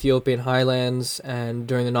to the Ethiopian highlands, and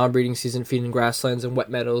during the non-breeding season feed in grasslands and wet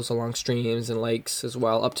meadows along streams and lakes as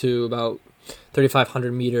well, up to about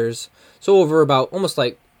 3,500 meters. So over about almost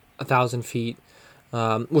like 1,000 feet,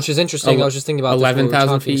 which is interesting. I was just thinking about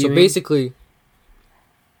 11,000 feet. So basically,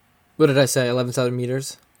 what did I say? 11,000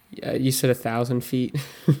 meters? Yeah, you said 1,000 feet.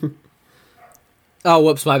 Oh,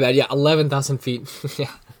 whoops, my bad. Yeah, 11,000 feet.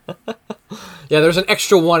 Yeah. Yeah, there's an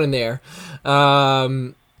extra one in there.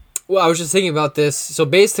 Well, I was just thinking about this. So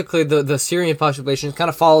basically, the Syrian population kind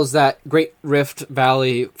of follows that Great Rift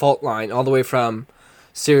Valley fault line all the way from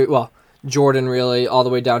Jordan, really, all the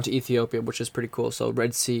way down to Ethiopia, which is pretty cool. So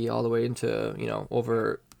Red Sea all the way into,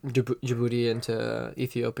 over Djibouti into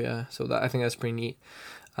Ethiopia. So I think that's pretty neat.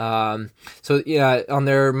 So yeah, on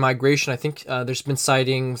their migration, I think there's been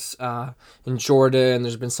sightings in Jordan,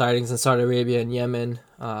 there's been sightings in Saudi Arabia and Yemen,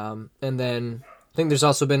 and then I think there's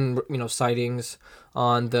also been sightings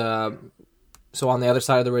on the other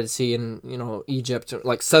side of the Red Sea in Egypt,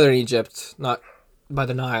 like southern Egypt, not by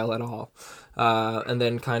the Nile at all. and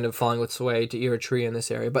then kind of falling its way to Eritrea in this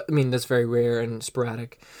area. But I mean, that's very rare and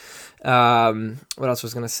sporadic. What else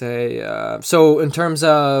was going to say? So in terms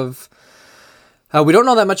of, we don't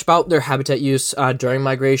know that much about their habitat use during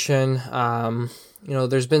migration.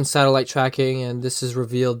 There's been satellite tracking, and this has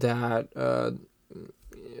revealed that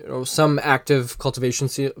some active cultivation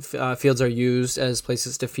fields are used as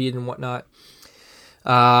places to feed and whatnot.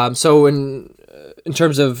 So in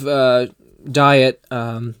terms of diet,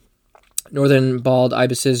 northern bald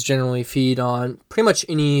ibises generally feed on pretty much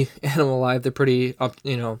any animal alive. They're pretty,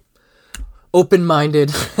 open-minded.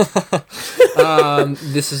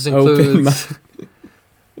 This includes.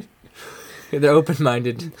 They're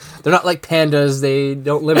open-minded. They're not like pandas. They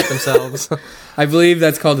don't limit themselves. I believe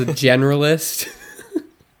that's called a generalist.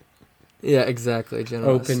 Yeah, exactly. Generalist.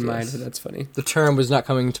 Open-minded. Yes. That's funny. The term was not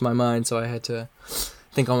coming to my mind, so I had to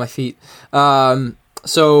think on my feet.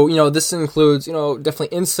 This includes, definitely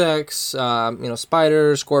insects,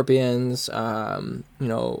 spiders, scorpions,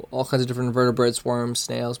 all kinds of different vertebrates, worms,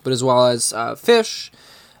 snails, but as well as fish,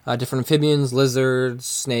 different amphibians, lizards,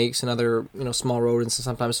 snakes, and other, small rodents and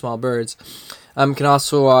sometimes small birds. Can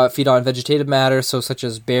also feed on vegetative matter, such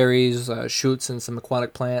as berries, shoots, and some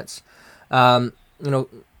aquatic plants.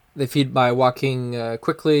 They feed by walking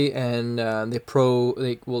quickly, and they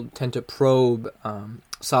will tend to probe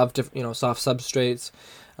soft substrates,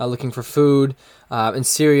 looking for food. In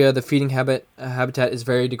Syria, the feeding habitat is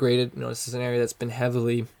very degraded. This is an area that's been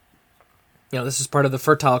heavily, this is part of the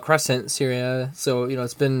Fertile Crescent, Syria. So,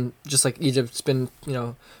 it's been, just like Egypt, it's been,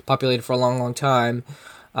 populated for a long, long time.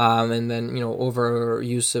 And then,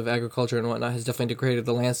 overuse of agriculture and whatnot has definitely degraded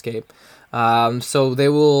the landscape.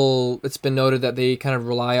 It's been noted that they kind of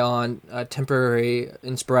rely on temporary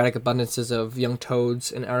and sporadic abundances of young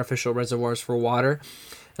toads and artificial reservoirs for water.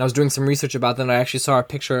 And I was doing some research about that, and I actually saw a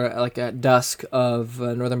picture, at dusk, of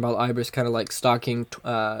northern bald ibis kind of stalking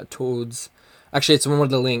toads. Actually, it's one of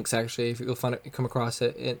the links, actually, if you'll come across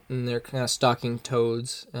it, and they're kind of stalking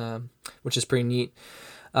toads, which is pretty neat.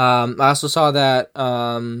 I also saw that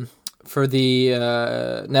for the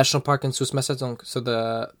national park in Souss Massa, so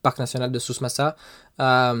the Parc National de Souss Massa,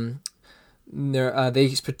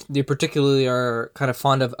 they particularly are kind of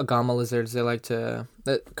fond of agama lizards.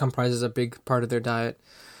 That comprises a big part of their diet.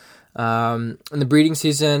 In the breeding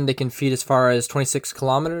season, they can feed as far as 26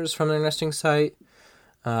 kilometers from their nesting site.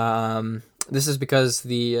 This is because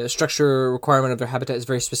the structure requirement of their habitat is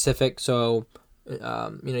very specific. So,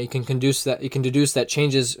 you can deduce that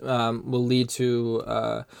changes will lead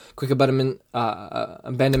to quick abandonment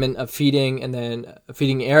of feeding, and then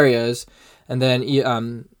feeding areas, and then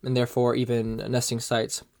and therefore even nesting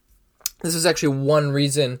sites. This is actually one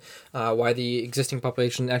reason why the existing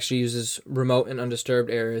population actually uses remote and undisturbed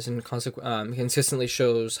areas, and consistently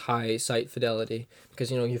shows high site fidelity,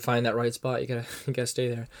 because you find that right spot, you gotta stay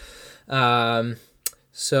there.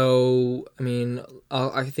 So, I mean,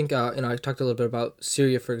 I think, I talked a little bit about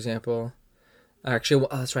Syria, for example. Actually,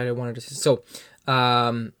 that's right, I wanted to say. So,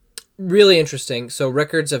 really interesting. So,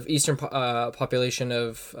 records of eastern population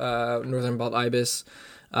of northern bald ibis.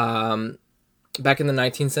 Back in the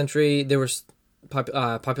 19th century, there was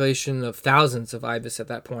population of thousands of ibis at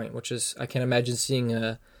that point, which is, I can't imagine seeing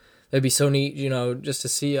that'd be so neat, just to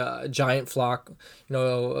see a giant flock,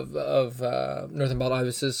 of northern bald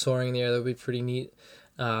ibises soaring in the air. That would be pretty neat.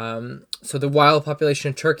 So the wild population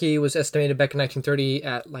in Turkey was estimated back in 1930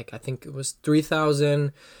 at I think it was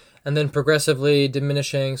 3,000, and then progressively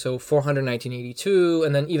diminishing. So 400 in 1982,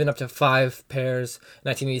 and then even up to 5 pairs in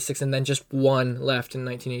 1986, and then just 1 left in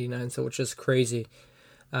 1989. So which is crazy.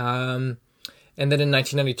 And then in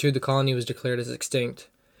 1992, the colony was declared as extinct.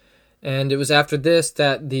 And it was after this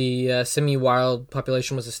that the semi-wild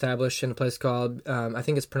population was established in a place called, I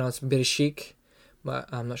think it's pronounced Birishik, but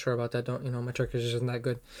I'm not sure about that. My Turkish isn't that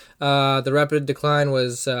good. The rapid decline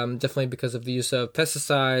was definitely because of the use of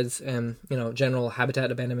pesticides and, general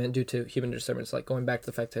habitat abandonment due to human disturbance, going back to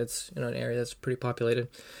the fact that it's, an area that's pretty populated.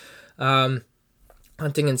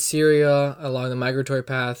 Hunting in Syria along the migratory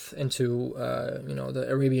path into, the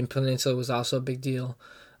Arabian Peninsula was also a big deal.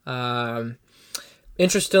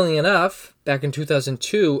 Interestingly enough, back in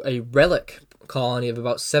 2002, a relic colony of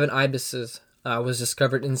about 7 ibises was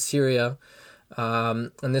discovered in Syria.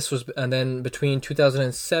 And then between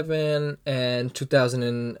 2007 and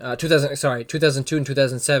 2002 and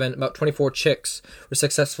 2007, about 24 chicks were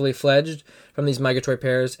successfully fledged from these migratory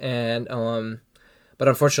pairs, and but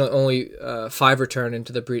unfortunately only 5 returned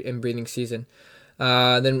into the breeding season.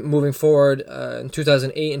 Then moving forward, in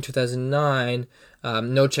 2008 and 2009,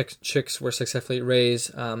 no chicks were successfully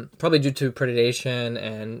raised, probably due to predation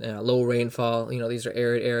and low rainfall. These are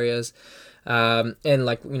arid areas. And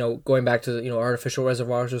like, going back to, artificial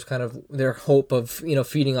reservoirs was kind of their hope of,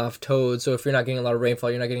 feeding off toads. So if you're not getting a lot of rainfall,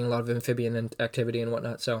 you're not getting a lot of amphibian activity and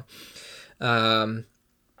whatnot. So,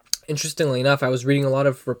 interestingly enough, I was reading a lot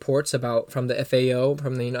of reports from the FAO,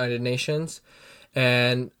 from the United Nations,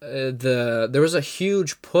 and there was a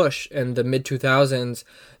huge push in the mid 2000s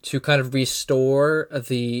to kind of restore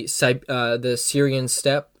the Syrian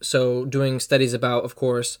steppe. So doing studies about, of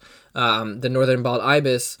course, the northern bald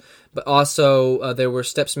ibis, but also there were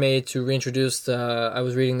steps made to reintroduce I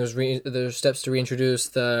was reading there's steps to reintroduce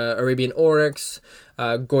the Arabian oryx,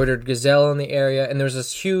 goitered gazelle in the area, and there's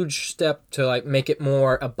this huge step to like make it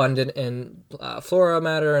more abundant in flora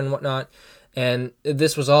matter and whatnot. And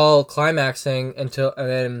this was all climaxing and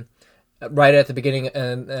then right at the beginning,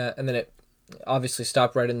 and then it obviously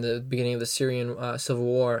stopped right in the beginning of the Syrian civil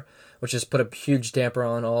war, which has put a huge damper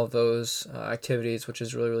on all of those activities, which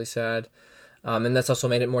is really, really sad. And that's also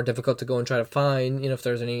made it more difficult to go and try to find, if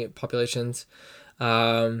there's any populations.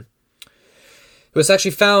 It was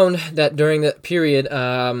actually found that during that period,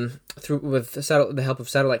 with the help of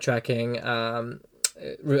satellite tracking,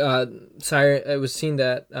 it was seen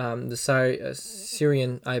that the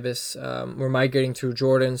Syrian ibis were migrating through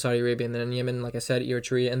Jordan, Saudi Arabia, and then Yemen, like I said,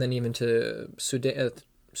 Eritrea, and then even to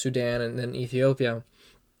Sudan and then Ethiopia,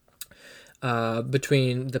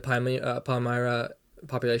 between the Palmyra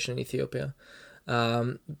population in Ethiopia.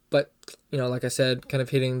 But, like I said, kind of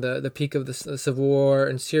hitting the peak of the civil war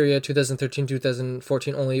in Syria, 2013,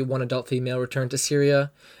 2014, only one adult female returned to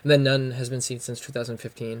Syria, and then none has been seen since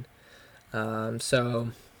 2015.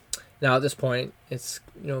 So now at this point, it's,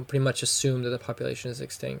 pretty much assumed that the population is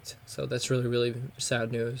extinct. So that's really, really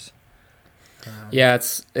sad news. Yeah,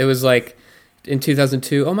 it was like in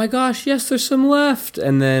 2002, oh my gosh, yes, there's some left.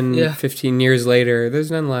 And then 15 years later, there's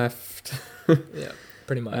none left. Yeah,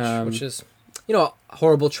 pretty much, which is, a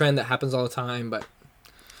horrible trend that happens all the time, but.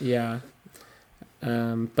 Yeah.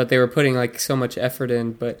 But they were putting like so much effort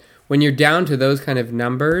in. But when you're down to those kind of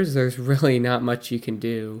numbers, there's really not much you can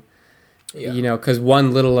do. Yeah. Because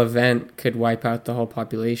one little event could wipe out the whole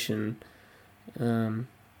population.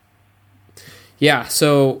 Yeah,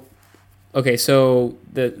 so, okay, so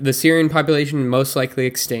the Syrian population most likely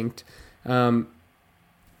extinct. The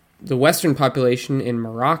Western population in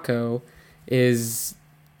Morocco is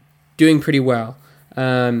doing pretty well.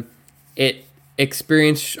 It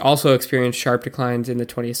also experienced sharp declines in the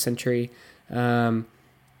 20th century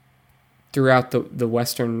throughout the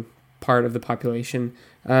Western part of the population.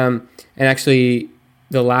 And actually,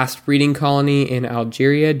 the last breeding colony in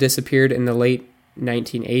Algeria disappeared in the late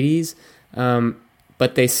 1980s,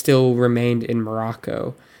 but they still remained in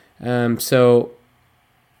Morocco. So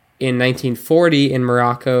in 1940 in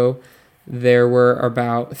Morocco, there were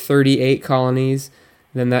about 38 colonies.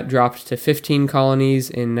 Then that dropped to 15 colonies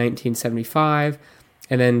in 1975,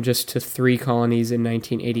 and then just to 3 colonies in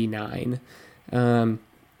 1989.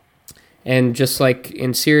 And just like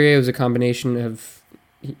in Syria, it was a combination of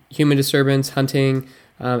human disturbance, hunting,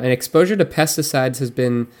 and exposure to pesticides has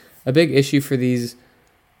been a big issue for these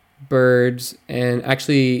birds. And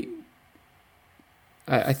actually,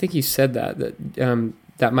 I think you said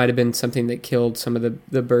that might have been something that killed some of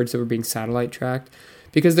the birds that were being satellite tracked,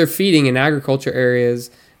 because they're feeding in agriculture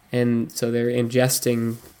areas, and so they're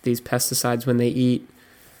ingesting these pesticides when they eat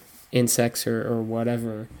insects or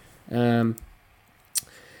whatever.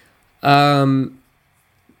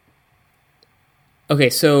 Okay,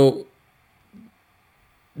 so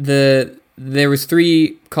there was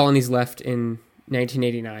 3 colonies left in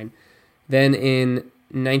 1989. Then in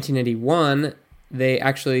 1981, they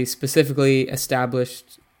actually specifically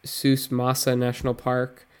established Souss Massa National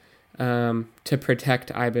Park to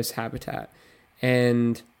protect ibis habitat,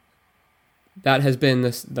 and that has been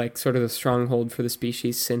this sort of the stronghold for the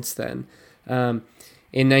species since then. In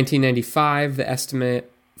 1995, the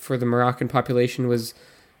estimate for the Moroccan population was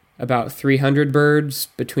about 300 birds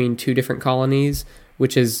between 2 different colonies,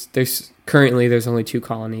 which is there's only 2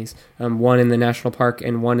 colonies, one in the national park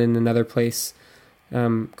and one in another place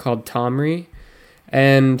called Tamri,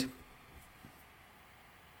 and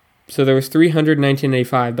so there was 300 in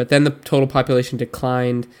 1985, but then the total population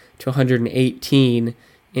declined to 118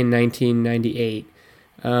 in 1998.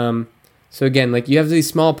 So again, you have these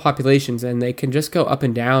small populations, and they can just go up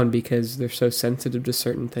and down because they're so sensitive to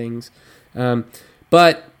certain things.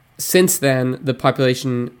 But since then, the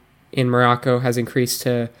population in Morocco has increased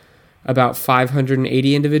to about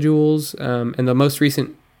 580 individuals, and the most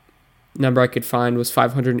recent number I could find was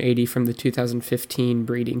 580 from the 2015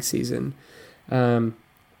 breeding season.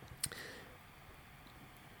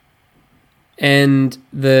 And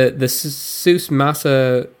the Souss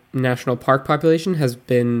Massa National Park population has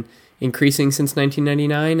been increasing since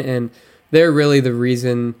 1999, and they're really the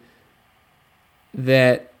reason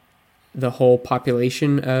that the whole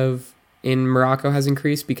population in Morocco has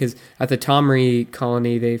increased, because at the Tamri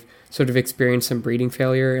colony, they've sort of experienced some breeding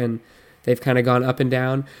failure, and they've kind of gone up and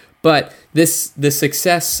down. But the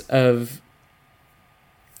success of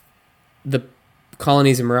the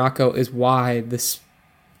colonies in Morocco is why this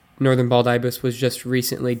northern bald ibis was just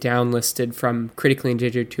recently downlisted from critically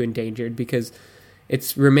endangered to endangered, because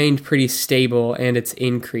it's remained pretty stable and it's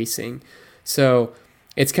increasing. So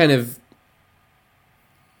it's kind of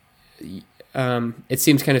it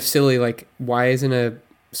seems kind of silly, like, why isn't a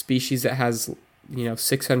species that has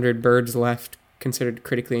 600 birds left considered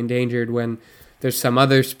critically endangered when there's some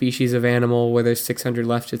other species of animal where there's 600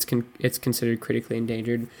 left, it's considered critically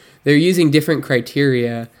endangered. They're using different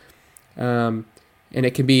criteria, and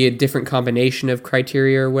it could be a different combination of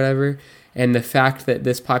criteria or whatever. And the fact that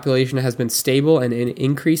this population has been stable and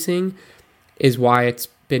increasing is why it's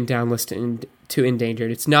been downlisted to endangered.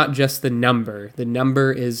 It's not just the number. The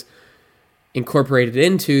number is incorporated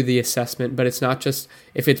into the assessment, but it's not just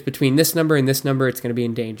if it's between this number and this number, it's going to be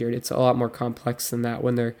endangered. It's a lot more complex than that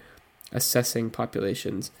when they're assessing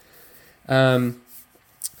populations. And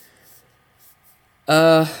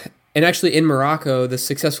actually in Morocco, the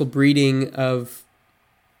successful breeding of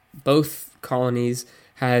both colonies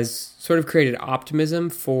has sort of created optimism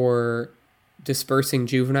for dispersing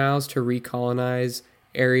juveniles to recolonize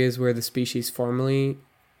areas where the species formerly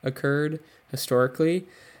occurred historically.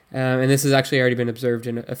 And this has actually already been observed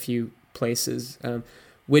in a few places,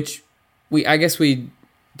 which I guess we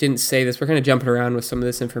didn't say this. We're kind of jumping around with some of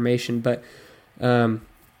this information, but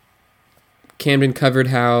Camden covered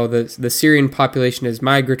how the Syrian population is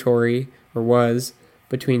migratory, or was,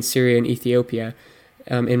 between Syria and Ethiopia.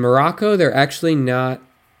 In Morocco, they're actually not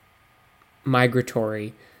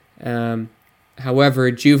migratory.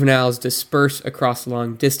 However, juveniles disperse across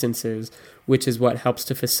long distances, which is what helps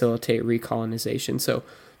to facilitate recolonization. So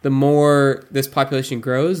the more this population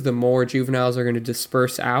grows, the more juveniles are going to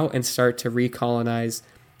disperse out and start to recolonize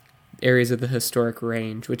areas of the historic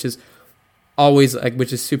range, which is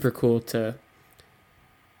which is super cool to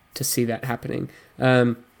see that happening.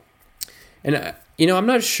 And I'm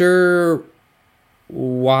not sure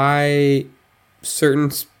why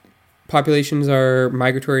certain populations are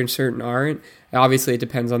migratory and certain aren't. Obviously, it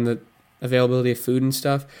depends on the availability of food and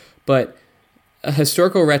stuff, but a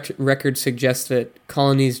historical record suggests that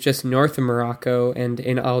colonies just north of Morocco and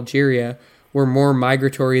in Algeria were more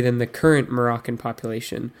migratory than the current Moroccan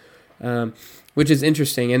population, which is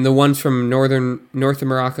interesting. And the ones from north of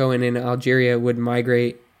Morocco and in Algeria would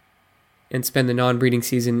migrate and spend the non-breeding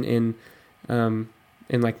season in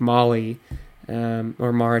like Mali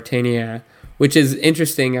or Mauritania, which is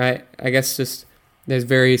interesting. I guess just there's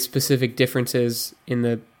very specific differences in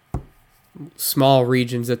the small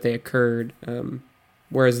regions that they occurred,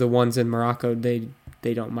 whereas the ones in Morocco, they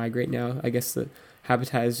don't migrate now. I guess the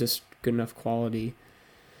habitat is just good enough quality.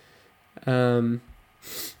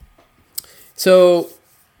 So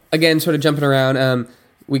again, sort of jumping around,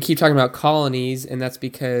 we keep talking about colonies, and that's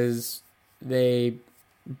because they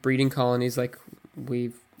breeding colonies like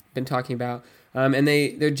we've been talking about, and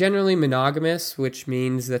they're generally monogamous, which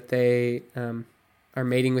means that they are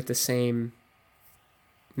mating with the same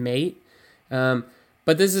mate.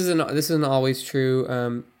 But this isn't always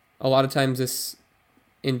true. A lot of times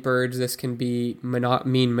in birds, this can be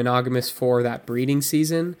mean monogamous for that breeding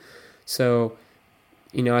season. So,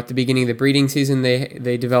 at the beginning of the breeding season,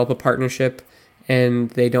 they develop a partnership and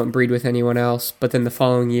they don't breed with anyone else. But then the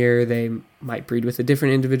following year, they might breed with a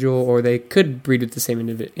different individual, or they could breed with the same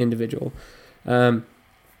individual. And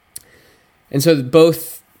so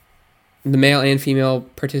both the male and female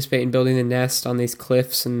participate in building the nest on these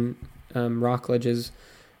cliffs and rock ledges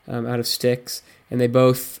out of sticks, and they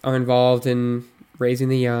both are involved in raising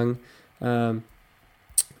the young.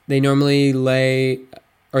 They normally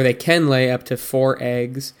they can lay up to 4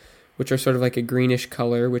 eggs, which are sort of like a greenish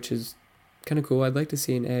color, which is kind of cool. I'd like to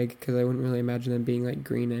see an egg because I wouldn't really imagine them being like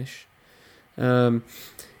greenish. And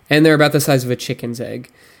they're about the size of a chicken's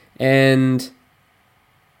egg, and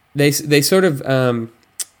they sort of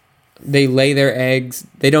they lay their eggs.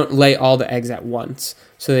 They don't lay all the eggs at once,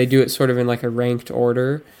 so they do it sort of in like a ranked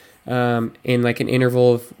order, in like an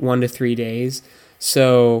interval of 1 to 3 days.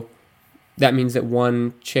 So that means that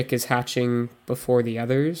one chick is hatching before the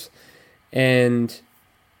others, and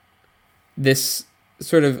this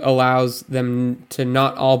sort of allows them to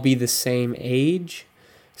not all be the same age,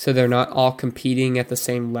 so they're not all competing at the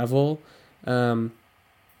same level. They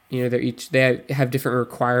have different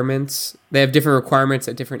requirements. They have different requirements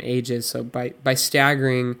at different ages. So by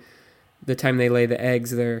staggering the time they lay the eggs,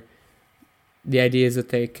 they're the idea is that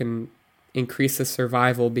they can increase the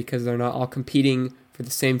survival because they're not all competing for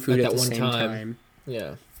the same food at the same time.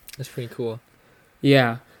 Yeah, that's pretty cool.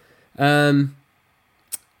 Yeah. And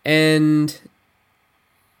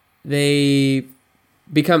they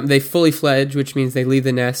fully fledge, which means they leave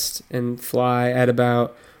the nest and fly at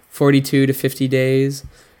about 42 to 50 days.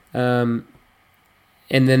 And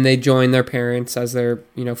then they join their parents as they're,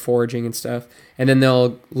 foraging and stuff. And then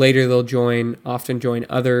they'll often join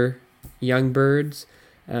other young birds,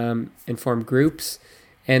 and form groups.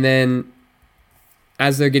 And then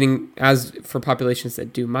as for populations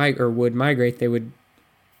that would migrate, they would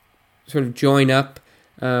sort of join up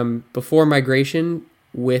before migration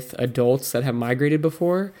with adults that have migrated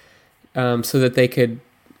before, so that they could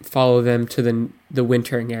follow them to the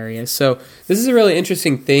wintering areas. So this is a really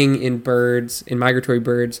interesting thing in migratory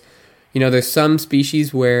birds. There's some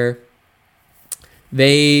species where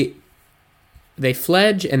they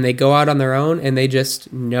fledge and they go out on their own and they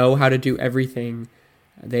just know how to do everything.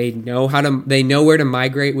 They know where to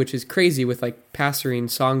migrate, which is crazy with like passerine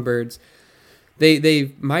songbirds.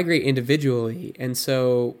 They migrate individually, and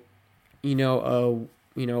so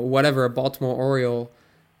whatever, a Baltimore Oriole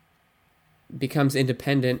becomes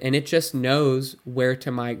independent and it just knows where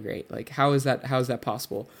to migrate. Like how is that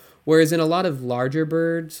possible? Whereas in a lot of larger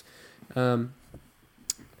birds, I'm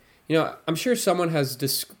sure someone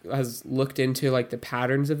has looked into like the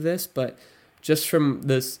patterns of this, but just from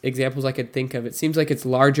the examples I could think of, it seems like it's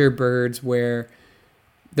larger birds where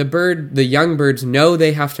the young birds know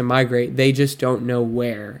they have to migrate, they just don't know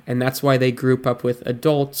where, and that's why they group up with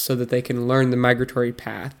adults so that they can learn the migratory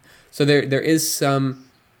path. So there is some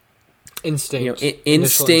instinct.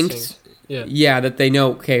 Yeah, that they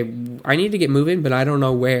know, okay, I need to get moving, but I don't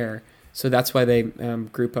know where. So that's why they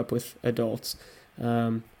group up with adults,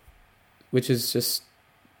 which is just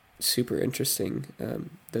super interesting,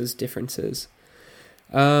 those differences.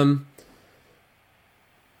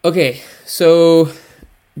 Okay, so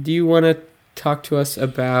do you want to talk to us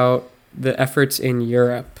about the efforts in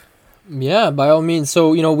Europe? Yeah, by all means.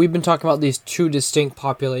 So, we've been talking about these two distinct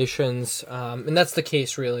populations, and that's the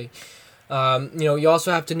case, really. You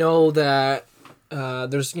also have to know that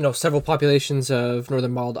there's, several populations of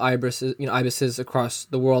northern bald ibises across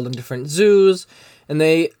the world in different zoos, and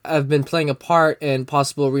they have been playing a part in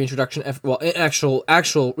possible reintroduction, actual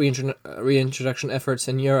reintroduction efforts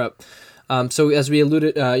in Europe. So as we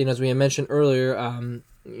alluded, as we mentioned earlier,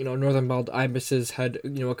 northern bald ibises had,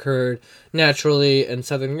 occurred naturally in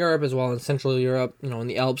southern Europe as well as Central Europe, in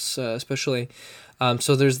the Alps especially.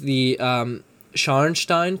 So there's the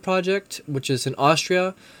Scharnstein project, which is in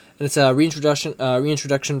Austria, and it's a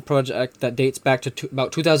reintroduction project that dates back to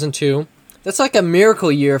about 2002. That's like a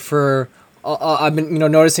miracle year for. I've been,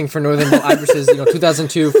 noticing for northern bald ibises,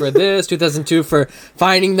 2002 for this, 2002 for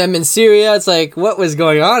finding them in Syria. It's like, what was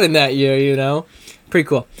going on in that year, Pretty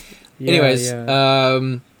cool. Yeah, anyways,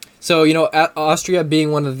 yeah. So, Austria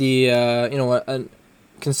being one of the,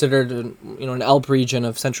 considered, an Alp region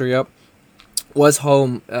of Central Europe, was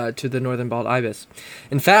home to the northern bald ibis.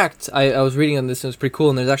 In fact, I was reading on this, and it was pretty cool,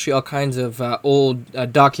 and there's actually all kinds of old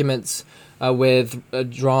documents with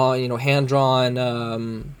hand-drawn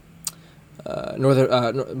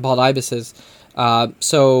northern bald ibises.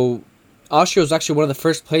 So Austria was actually one of the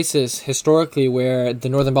first places historically where the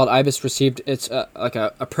northern bald ibis received its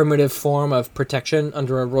a primitive form of protection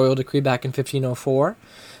under a royal decree back in 1504.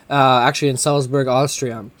 Actually in Salzburg,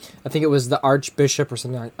 Austria. I think it was the Archbishop or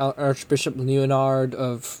something like Archbishop Leonard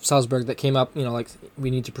of Salzburg that came up, we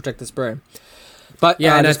need to protect this bird. But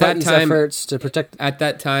yeah, and despite these efforts to protect... At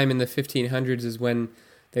that time in the 1500s is when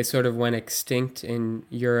they sort of went extinct in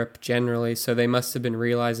Europe generally, so they must have been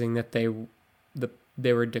realizing that they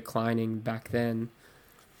were declining back then.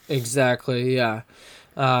 Exactly, yeah.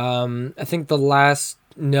 I think the last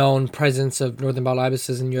known presence of northern bald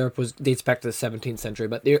ibises in Europe dates back to the 17th century,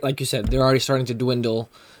 but like you said, they're already starting to dwindle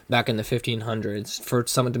back in the 1500s for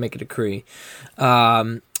someone to make a decree.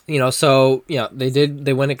 They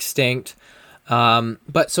went extinct.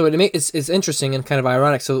 But so it's interesting and kind of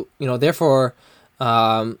ironic. So, therefore,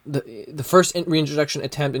 the first reintroduction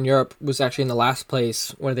attempt in Europe was actually in the last place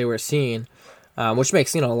where they were seen, which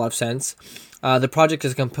makes, a lot of sense. The project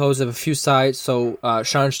is composed of a few sites, so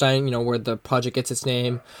Scharnstein, where the project gets its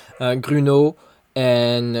name, Grünau,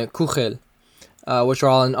 and Kuchel, which are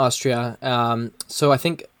all in Austria. So I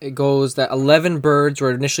think it goes that 11 birds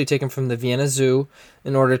were initially taken from the Vienna Zoo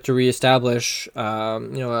in order to reestablish,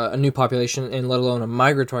 a new population, and let alone a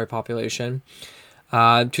migratory population.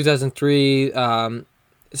 2003,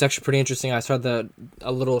 it's actually pretty interesting. I saw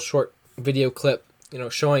a little short video clip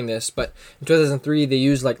showing this, but in 2003 they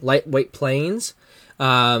used like lightweight planes,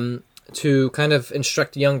 to kind of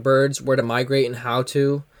instruct young birds where to migrate and how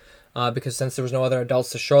to. Because since there was no other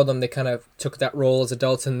adults to show them, they kind of took that role as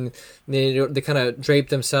adults, and they kind of draped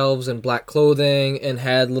themselves in black clothing and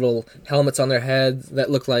had little helmets on their heads that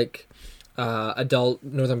looked like adult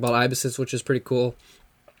northern bald ibises, which is pretty cool.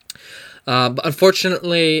 But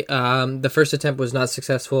unfortunately, the first attempt was not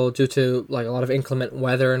successful due to like a lot of inclement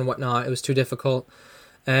weather and whatnot. It was too difficult.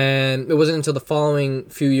 And it wasn't until the following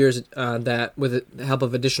few years that, with the help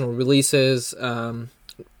of additional releases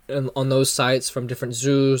on those sites from different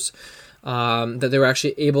zoos, that they were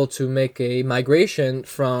actually able to make a migration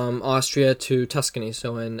from Austria to Tuscany,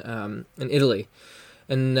 so in Italy.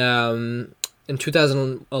 And in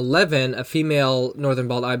 2011, a female northern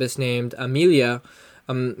bald ibis named Amelia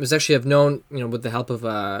was actually known, with the help of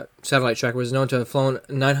a satellite tracker, was known to have flown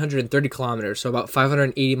 930 kilometers, so about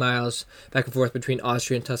 580 miles back and forth between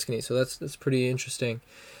Austria and Tuscany. So that's pretty interesting.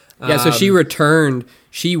 Yeah, so she returned.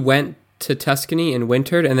 She went to Tuscany and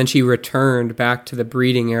wintered, and then she returned back to the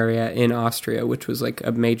breeding area in Austria, which was like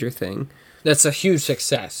a major thing. That's a huge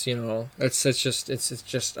success, It's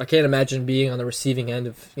just I can't imagine being on the receiving end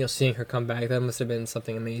of seeing her come back. That must have been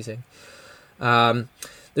something amazing.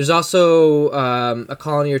 There's also a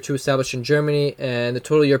colony or two established in Germany, and the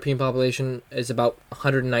total European population is about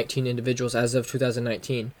 119 individuals as of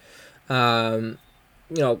 2019. Going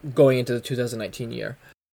into the 2019 year.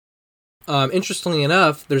 Interestingly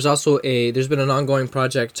enough, there's been an ongoing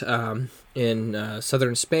project in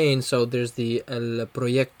southern Spain. So there's the El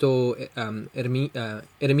Proyecto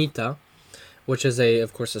Ermita, which is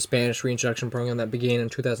of course a Spanish reintroduction program that began in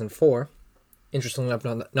 2004. Interestingly enough,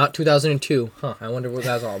 not 2002. I wonder what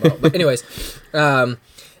that's all about. But anyways, and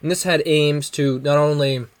this had aims to not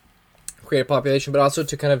only create a population, but also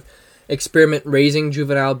to kind of experiment raising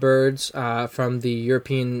juvenile birds from the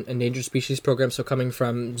European Endangered Species Program, so coming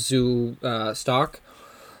from zoo stock.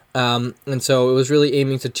 And so it was really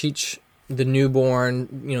aiming to teach the newborn,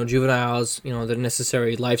 juveniles, the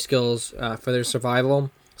necessary life skills for their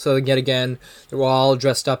survival. So yet again, they were all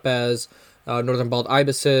dressed up as northern bald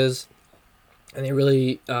ibises, and they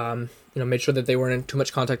really, made sure that they weren't in too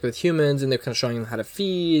much contact with humans, and they're kind of showing them how to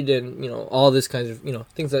feed, and all this kind of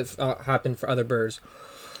things that happen for other birds.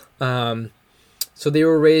 So they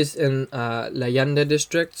were raised in La Llanda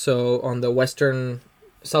district, so on the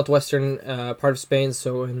southwestern part of Spain,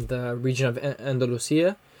 so in the region of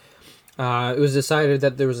Andalusia. It was decided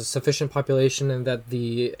that there was a sufficient population and that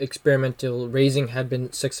the experimental raising had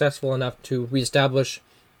been successful enough to reestablish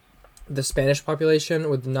the Spanish population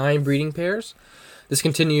with 9 breeding pairs. This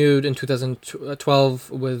continued in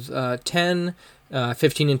 2012 with 10,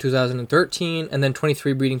 15 in 2013, and then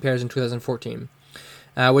 23 breeding pairs in 2014.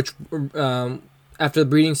 Which after the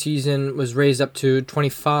breeding season was raised up to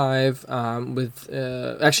 25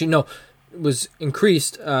 was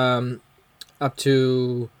increased up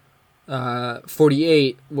to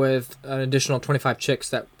 48 with an additional 25 chicks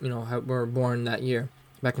that were born that year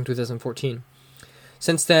back in 2014.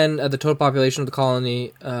 Since then, the total population of the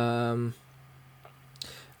colony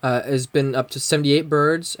has been up to 78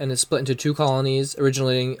 birds and is split into 2 colonies,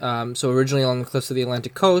 originally along the cliffs of the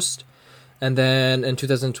Atlantic coast. And then in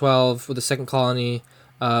 2012, with the second colony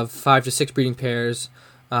of 5 to 6 breeding pairs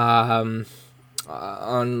on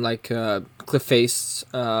cliff face,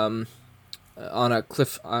 on a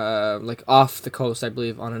cliff off the coast, I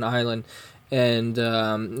believe, on an island, and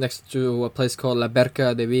next to a place called La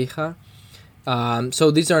Berca de Vieja. So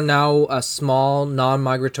these are now a small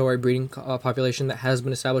non-migratory breeding population that has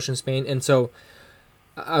been established in Spain. And so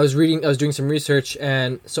I was doing some research,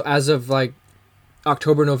 and so as of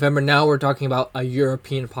October, November, now we're talking about a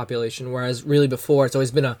European population, whereas really before it's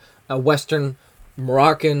always been a Western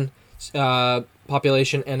Moroccan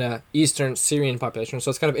population and a Eastern Syrian population.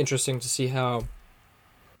 So it's kind of interesting to see how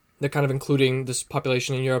they're kind of including this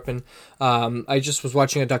population in Europe. And I just was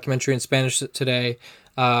watching a documentary in Spanish today,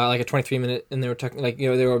 a 23-minute, and they were talking,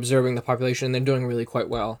 they were observing the population, and they're doing really quite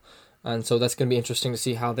well. And so that's going to be interesting to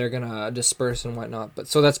see how they're going to disperse and whatnot. But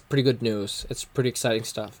so that's pretty good news. It's pretty exciting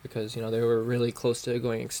stuff because, they were really close to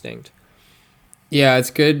going extinct. Yeah, it's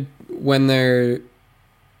good when they're,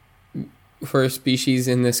 for a species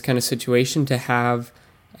in this kind of situation, to have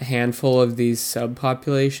a handful of these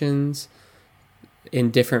subpopulations in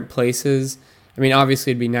different places. I mean, obviously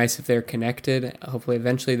it'd be nice if they're connected. Hopefully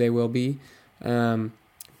eventually they will be.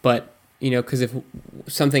 But because if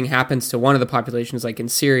something happens to one of the populations, like in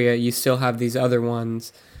Syria, you still have these other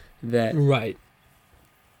ones that right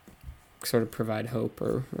sort of provide hope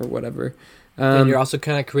or whatever. And you're also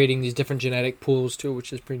kind of creating these different genetic pools too,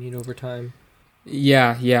 which is pretty neat over time.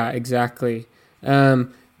 Yeah, exactly.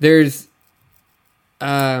 There's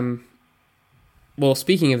well,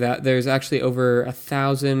 speaking of that, there's actually over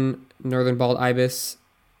 1,000 northern bald ibis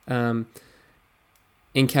in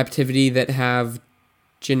captivity that have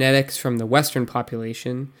genetics from the western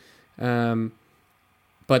population,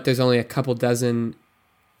 but there's only a couple dozen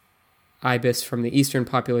ibis from the eastern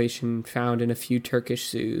population found in a few Turkish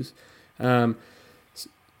zoos.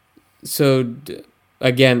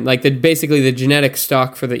 Again, like basically the genetic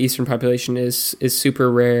stock for the eastern population is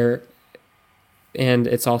super rare, and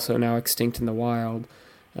it's also now extinct in the wild.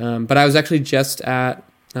 But I was actually just at,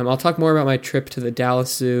 I'll talk more about my trip to the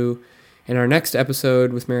Dallas Zoo in our next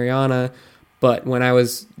episode with Mariana, but when I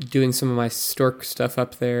was doing some of my stork stuff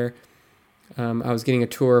up there, I was getting a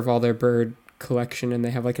tour of all their bird collection, and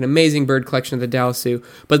they have like an amazing bird collection at the Dallas Zoo,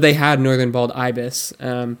 but they had northern bald ibis,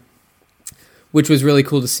 which was really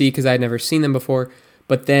cool to see because I had never seen them before.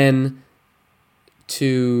 But then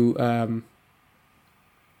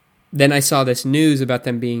then I saw this news about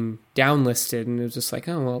them being downlisted, and it was just like,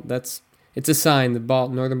 oh, well, it's a sign. The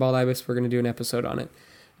northern bald ibis, we're going to do an episode on it.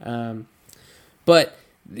 But,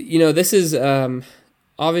 this is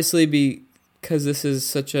obviously because this is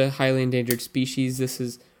such a highly endangered species,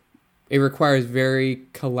 it requires very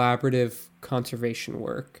collaborative conservation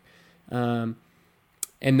work. And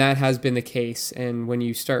that has been the case. And when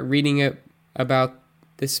you start reading about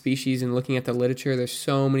this species and looking at the literature, there's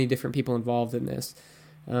so many different people involved in this.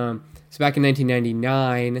 So back in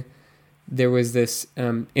 1999, there was this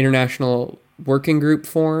international working group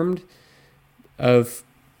formed of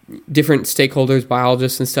different stakeholders,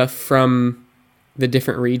 biologists and stuff from the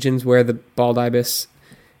different regions where the bald ibis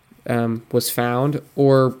was found,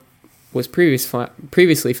 or was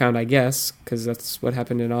previously found, I guess, because that's what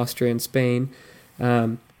happened in Austria and Spain.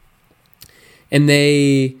 And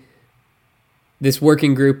this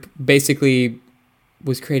working group basically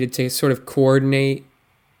was created to sort of coordinate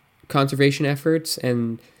conservation efforts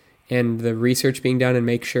and the research being done and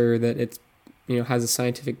make sure that it's, has a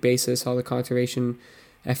scientific basis, all the conservation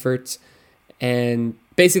efforts, and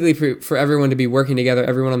basically for everyone to be working together,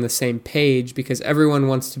 everyone on the same page, because everyone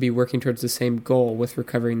wants to be working towards the same goal with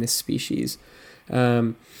recovering this species.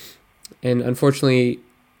 And unfortunately,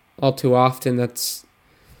 all too often, that's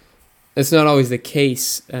not always the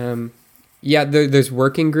case. There's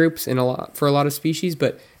working groups for a lot of species,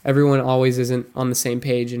 but everyone always isn't on the same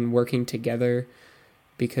page and working together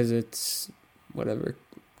because it's whatever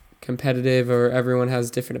competitive, or everyone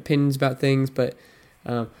has different opinions about things. But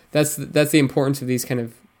that's the importance of these kind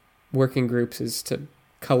of working groups, is to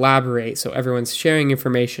collaborate. So everyone's sharing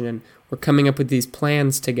information, and we're coming up with these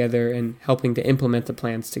plans together and helping to implement the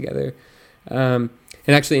plans together. And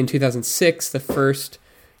actually, in 2006, the first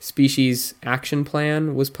species action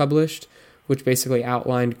plan was published, which basically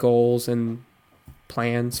outlined goals and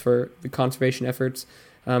plans for the conservation efforts.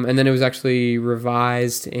 And then it was actually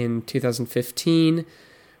revised in 2015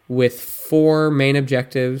 with 4 main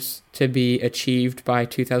objectives to be achieved by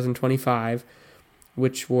 2025,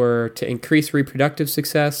 which were to increase reproductive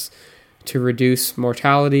success, to reduce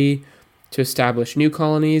mortality, to establish new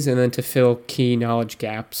colonies, and then to fill key knowledge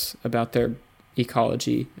gaps about their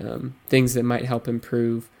ecology, things that might help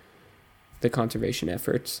improve the conservation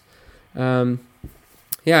efforts. And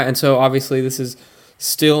so obviously this is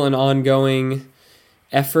still an ongoing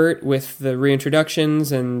effort with the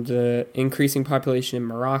reintroductions and the increasing population in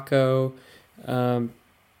Morocco. And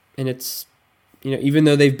it's, even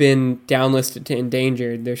though they've been downlisted to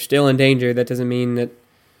endangered, they're still endangered. That doesn't mean that,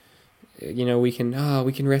 we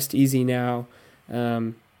can rest easy now.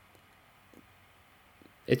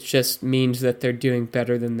 It just means that they're doing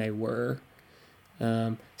better than they were.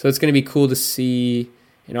 So it's going to be cool to see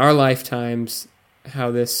in our lifetimes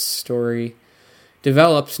how this story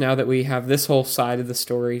develops now that we have this whole side of the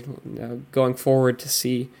story going forward, to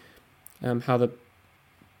see how the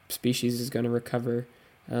species is going to recover.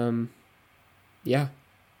 So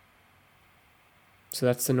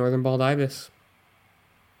that's the northern bald ibis.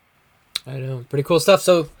 I know. Pretty cool stuff.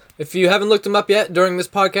 So if you haven't looked them up yet during this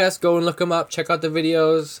podcast, go and look them up. Check out the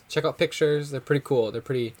videos. Check out pictures. They're pretty cool. They're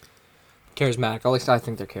pretty charismatic. At least I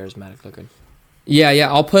think they're charismatic looking. Yeah.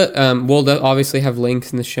 I'll put, we'll obviously have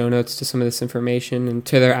links in the show notes to some of this information and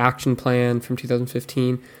to their action plan from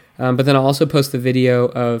 2015. But then I'll also post the video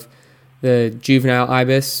of the juvenile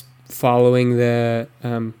ibis following the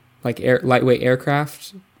lightweight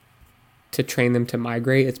aircraft to train them to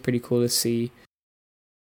migrate. It's pretty cool to see.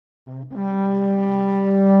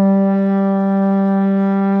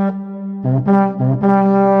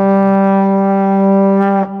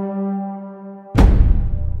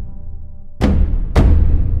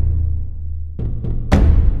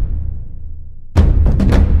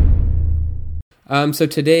 So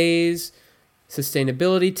today's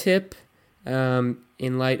sustainability tip in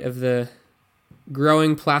light of the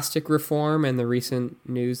growing plastic reform and the recent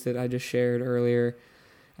news that I just shared earlier.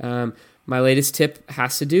 My latest tip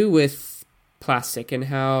has to do with plastic and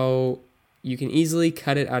how you can easily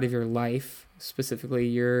cut it out of your life, specifically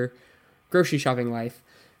your grocery shopping life,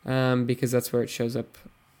 because that's where it shows up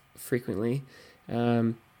frequently.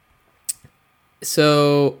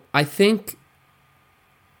 So I think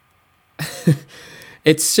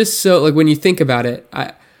it's just so, like, when you think about it,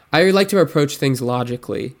 I like to approach things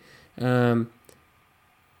logically. And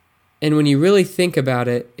when you really think about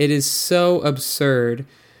it, it is so absurd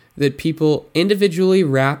that people individually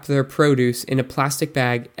wrap their produce in a plastic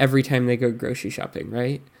bag every time they go grocery shopping,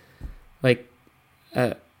 right? Like,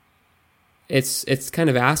 it's kind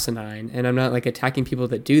of asinine, and I'm not like attacking people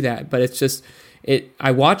that do that, but it's just,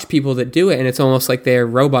 I watch people that do it, and it's almost like they're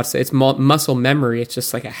robots. It's muscle memory. It's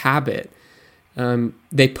just like a habit.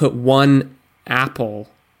 They put one apple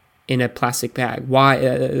in a plastic bag.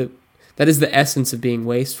 Why? That is the essence of being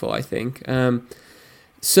wasteful, I think.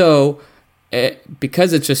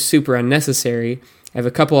 Because it's just super unnecessary, I have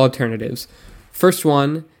a couple alternatives. First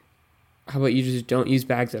one, how about you just don't use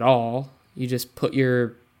bags at all? You just put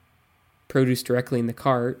your produce directly in the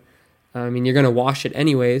cart. I mean, you're going to wash it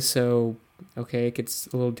anyways, so okay, it gets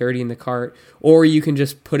a little dirty in the cart. Or you can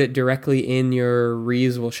just put it directly in your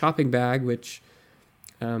reusable shopping bag, which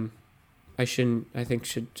I think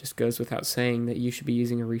should just goes without saying that you should be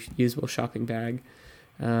using a reusable shopping bag.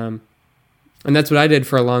 And that's what I did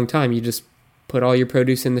for a long time. You just put all your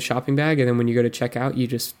produce in the shopping bag, and then when you go to check out, you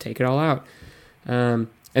just take it all out. And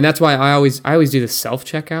that's why I always do the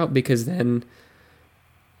self-checkout, because then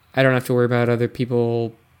I don't have to worry about other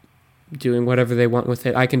people doing whatever they want with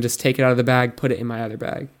it. I can just take it out of the bag, put it in my other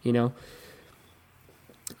bag, you know?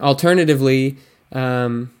 Alternatively,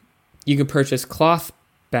 you can purchase cloth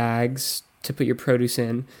bags to put your produce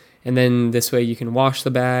in, and then this way you can wash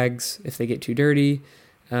the bags if they get too dirty.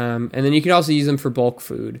 And then you can also use them for bulk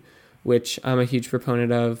food, which I'm a huge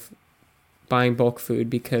proponent of buying bulk food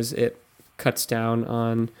because it cuts down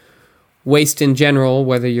on waste in general,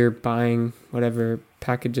 whether you're buying whatever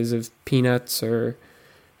packages of peanuts or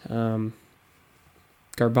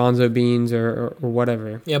garbanzo beans or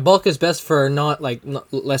whatever. Yeah, bulk is best for not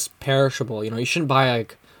less perishable. You know, you shouldn't buy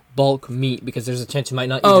like bulk meat because there's a chance you might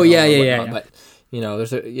not eat it yeah. But, you know,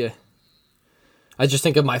 I just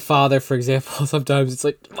think of my father, for example. Sometimes it's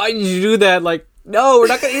like, why did you do that? Like, no, we're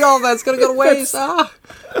not going to eat all that. It's going to go to waste.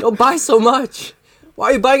 Don't buy so much. Why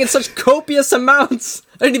are you buying in such copious amounts?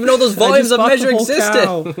 I didn't even know those volumes of measure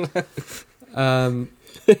existed. No,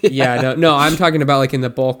 I'm talking about like in the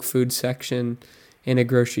bulk food section in a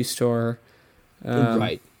grocery store.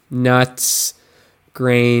 Right. Nuts,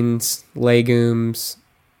 grains, legumes,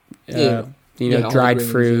 dried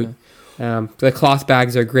fruit. Yeah. The cloth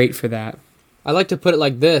bags are great for that. I like to put it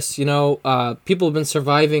like this, people have been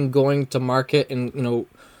surviving going to market and,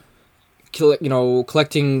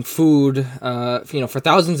 collecting food, for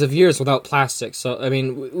thousands of years without plastic. So, I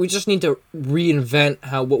mean, we just need to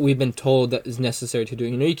reinvent what we've been told that is necessary to do.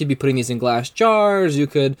 You know, you could be putting these in glass jars. You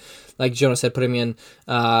could, like Jonah said, put them in,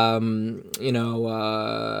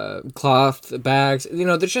 cloth bags. You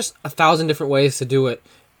know, there's just 1,000 different ways to do it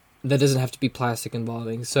that doesn't have to be plastic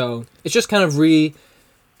involving. So it's just kind of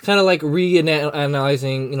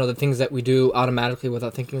reanalyzing, the things that we do automatically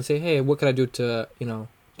without thinking and say, hey, what could I do to,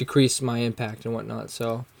 decrease my impact and whatnot.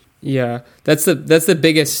 So yeah, that's the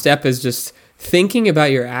biggest step, is just thinking about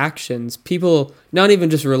your actions. People, not even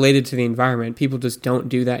just related to the environment, people just don't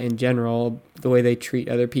do that in general, the way they treat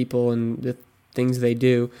other people and the things they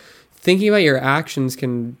do. Thinking about your actions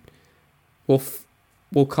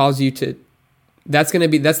will cause you to, that's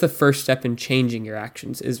the first step in changing your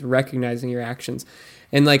actions, is recognizing your actions.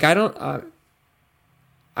 And like, I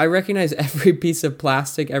recognize every piece of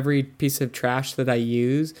plastic, every piece of trash that I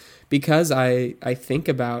use, because I think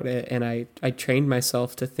about it, and I trained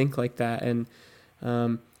myself to think like that. And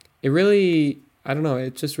it really, I don't know,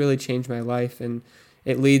 it just really changed my life. And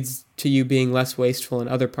it leads to you being less wasteful in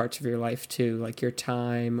other parts of your life too, like your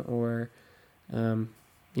time or,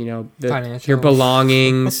 your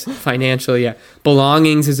belongings, financial. Yeah.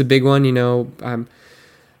 Belongings is a big one.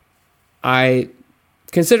 I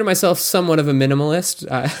consider myself somewhat of a minimalist,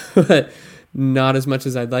 but not as much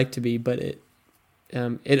as I'd like to be. But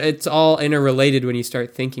it's all interrelated when you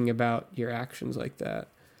start thinking about your actions like that.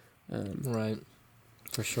 Right,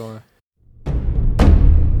 for sure.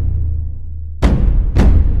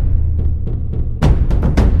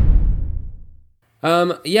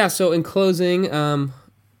 So in closing,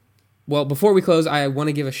 before we close, I want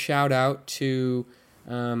to give a shout out to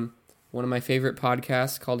one of my favorite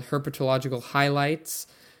podcasts called Herpetological Highlights.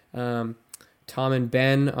 Tom and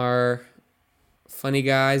Ben are funny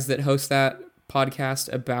guys that host that podcast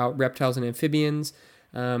about reptiles and amphibians.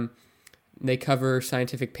 They cover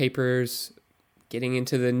scientific papers, getting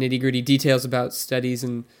into the nitty-gritty details about studies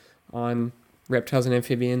on reptiles and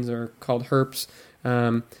amphibians, or called herps.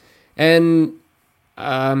 I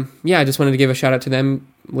just wanted to give a shout out to them.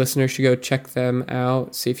 Listeners should go check them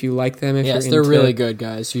out, see if you like them. Yes, they're really good,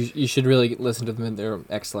 guys. You should really listen to them. They're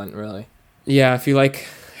excellent, really. Yeah, if you like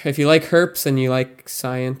herps and you like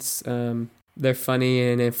science, they're funny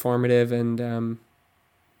and informative, and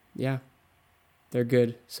they're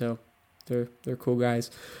good. So they're cool guys.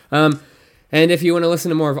 And if you want to listen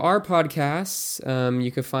to more of our podcasts,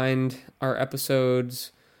 you can find our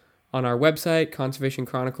episodes on our website,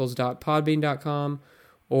 conservationchronicles.podbean.com,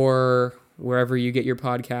 or wherever you get your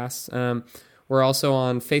podcasts. We're also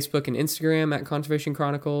on Facebook and Instagram at Conservation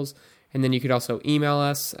Chronicles, and then you could also email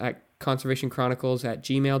us at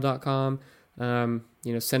conservationchronicles@gmail.com.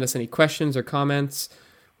 Send us any questions or comments,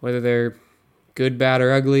 whether they're good, bad,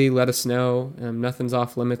 or ugly. Let us know. Nothing's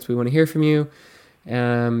off limits. We want to hear from you.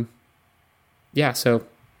 So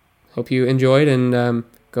hope you enjoyed, and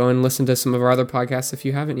go and listen to some of our other podcasts if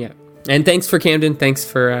you haven't yet. And thanks for Camden. Thanks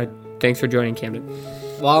for joining, Camden.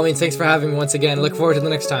 Well, thanks for having me once again. Look forward to the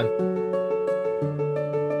next time.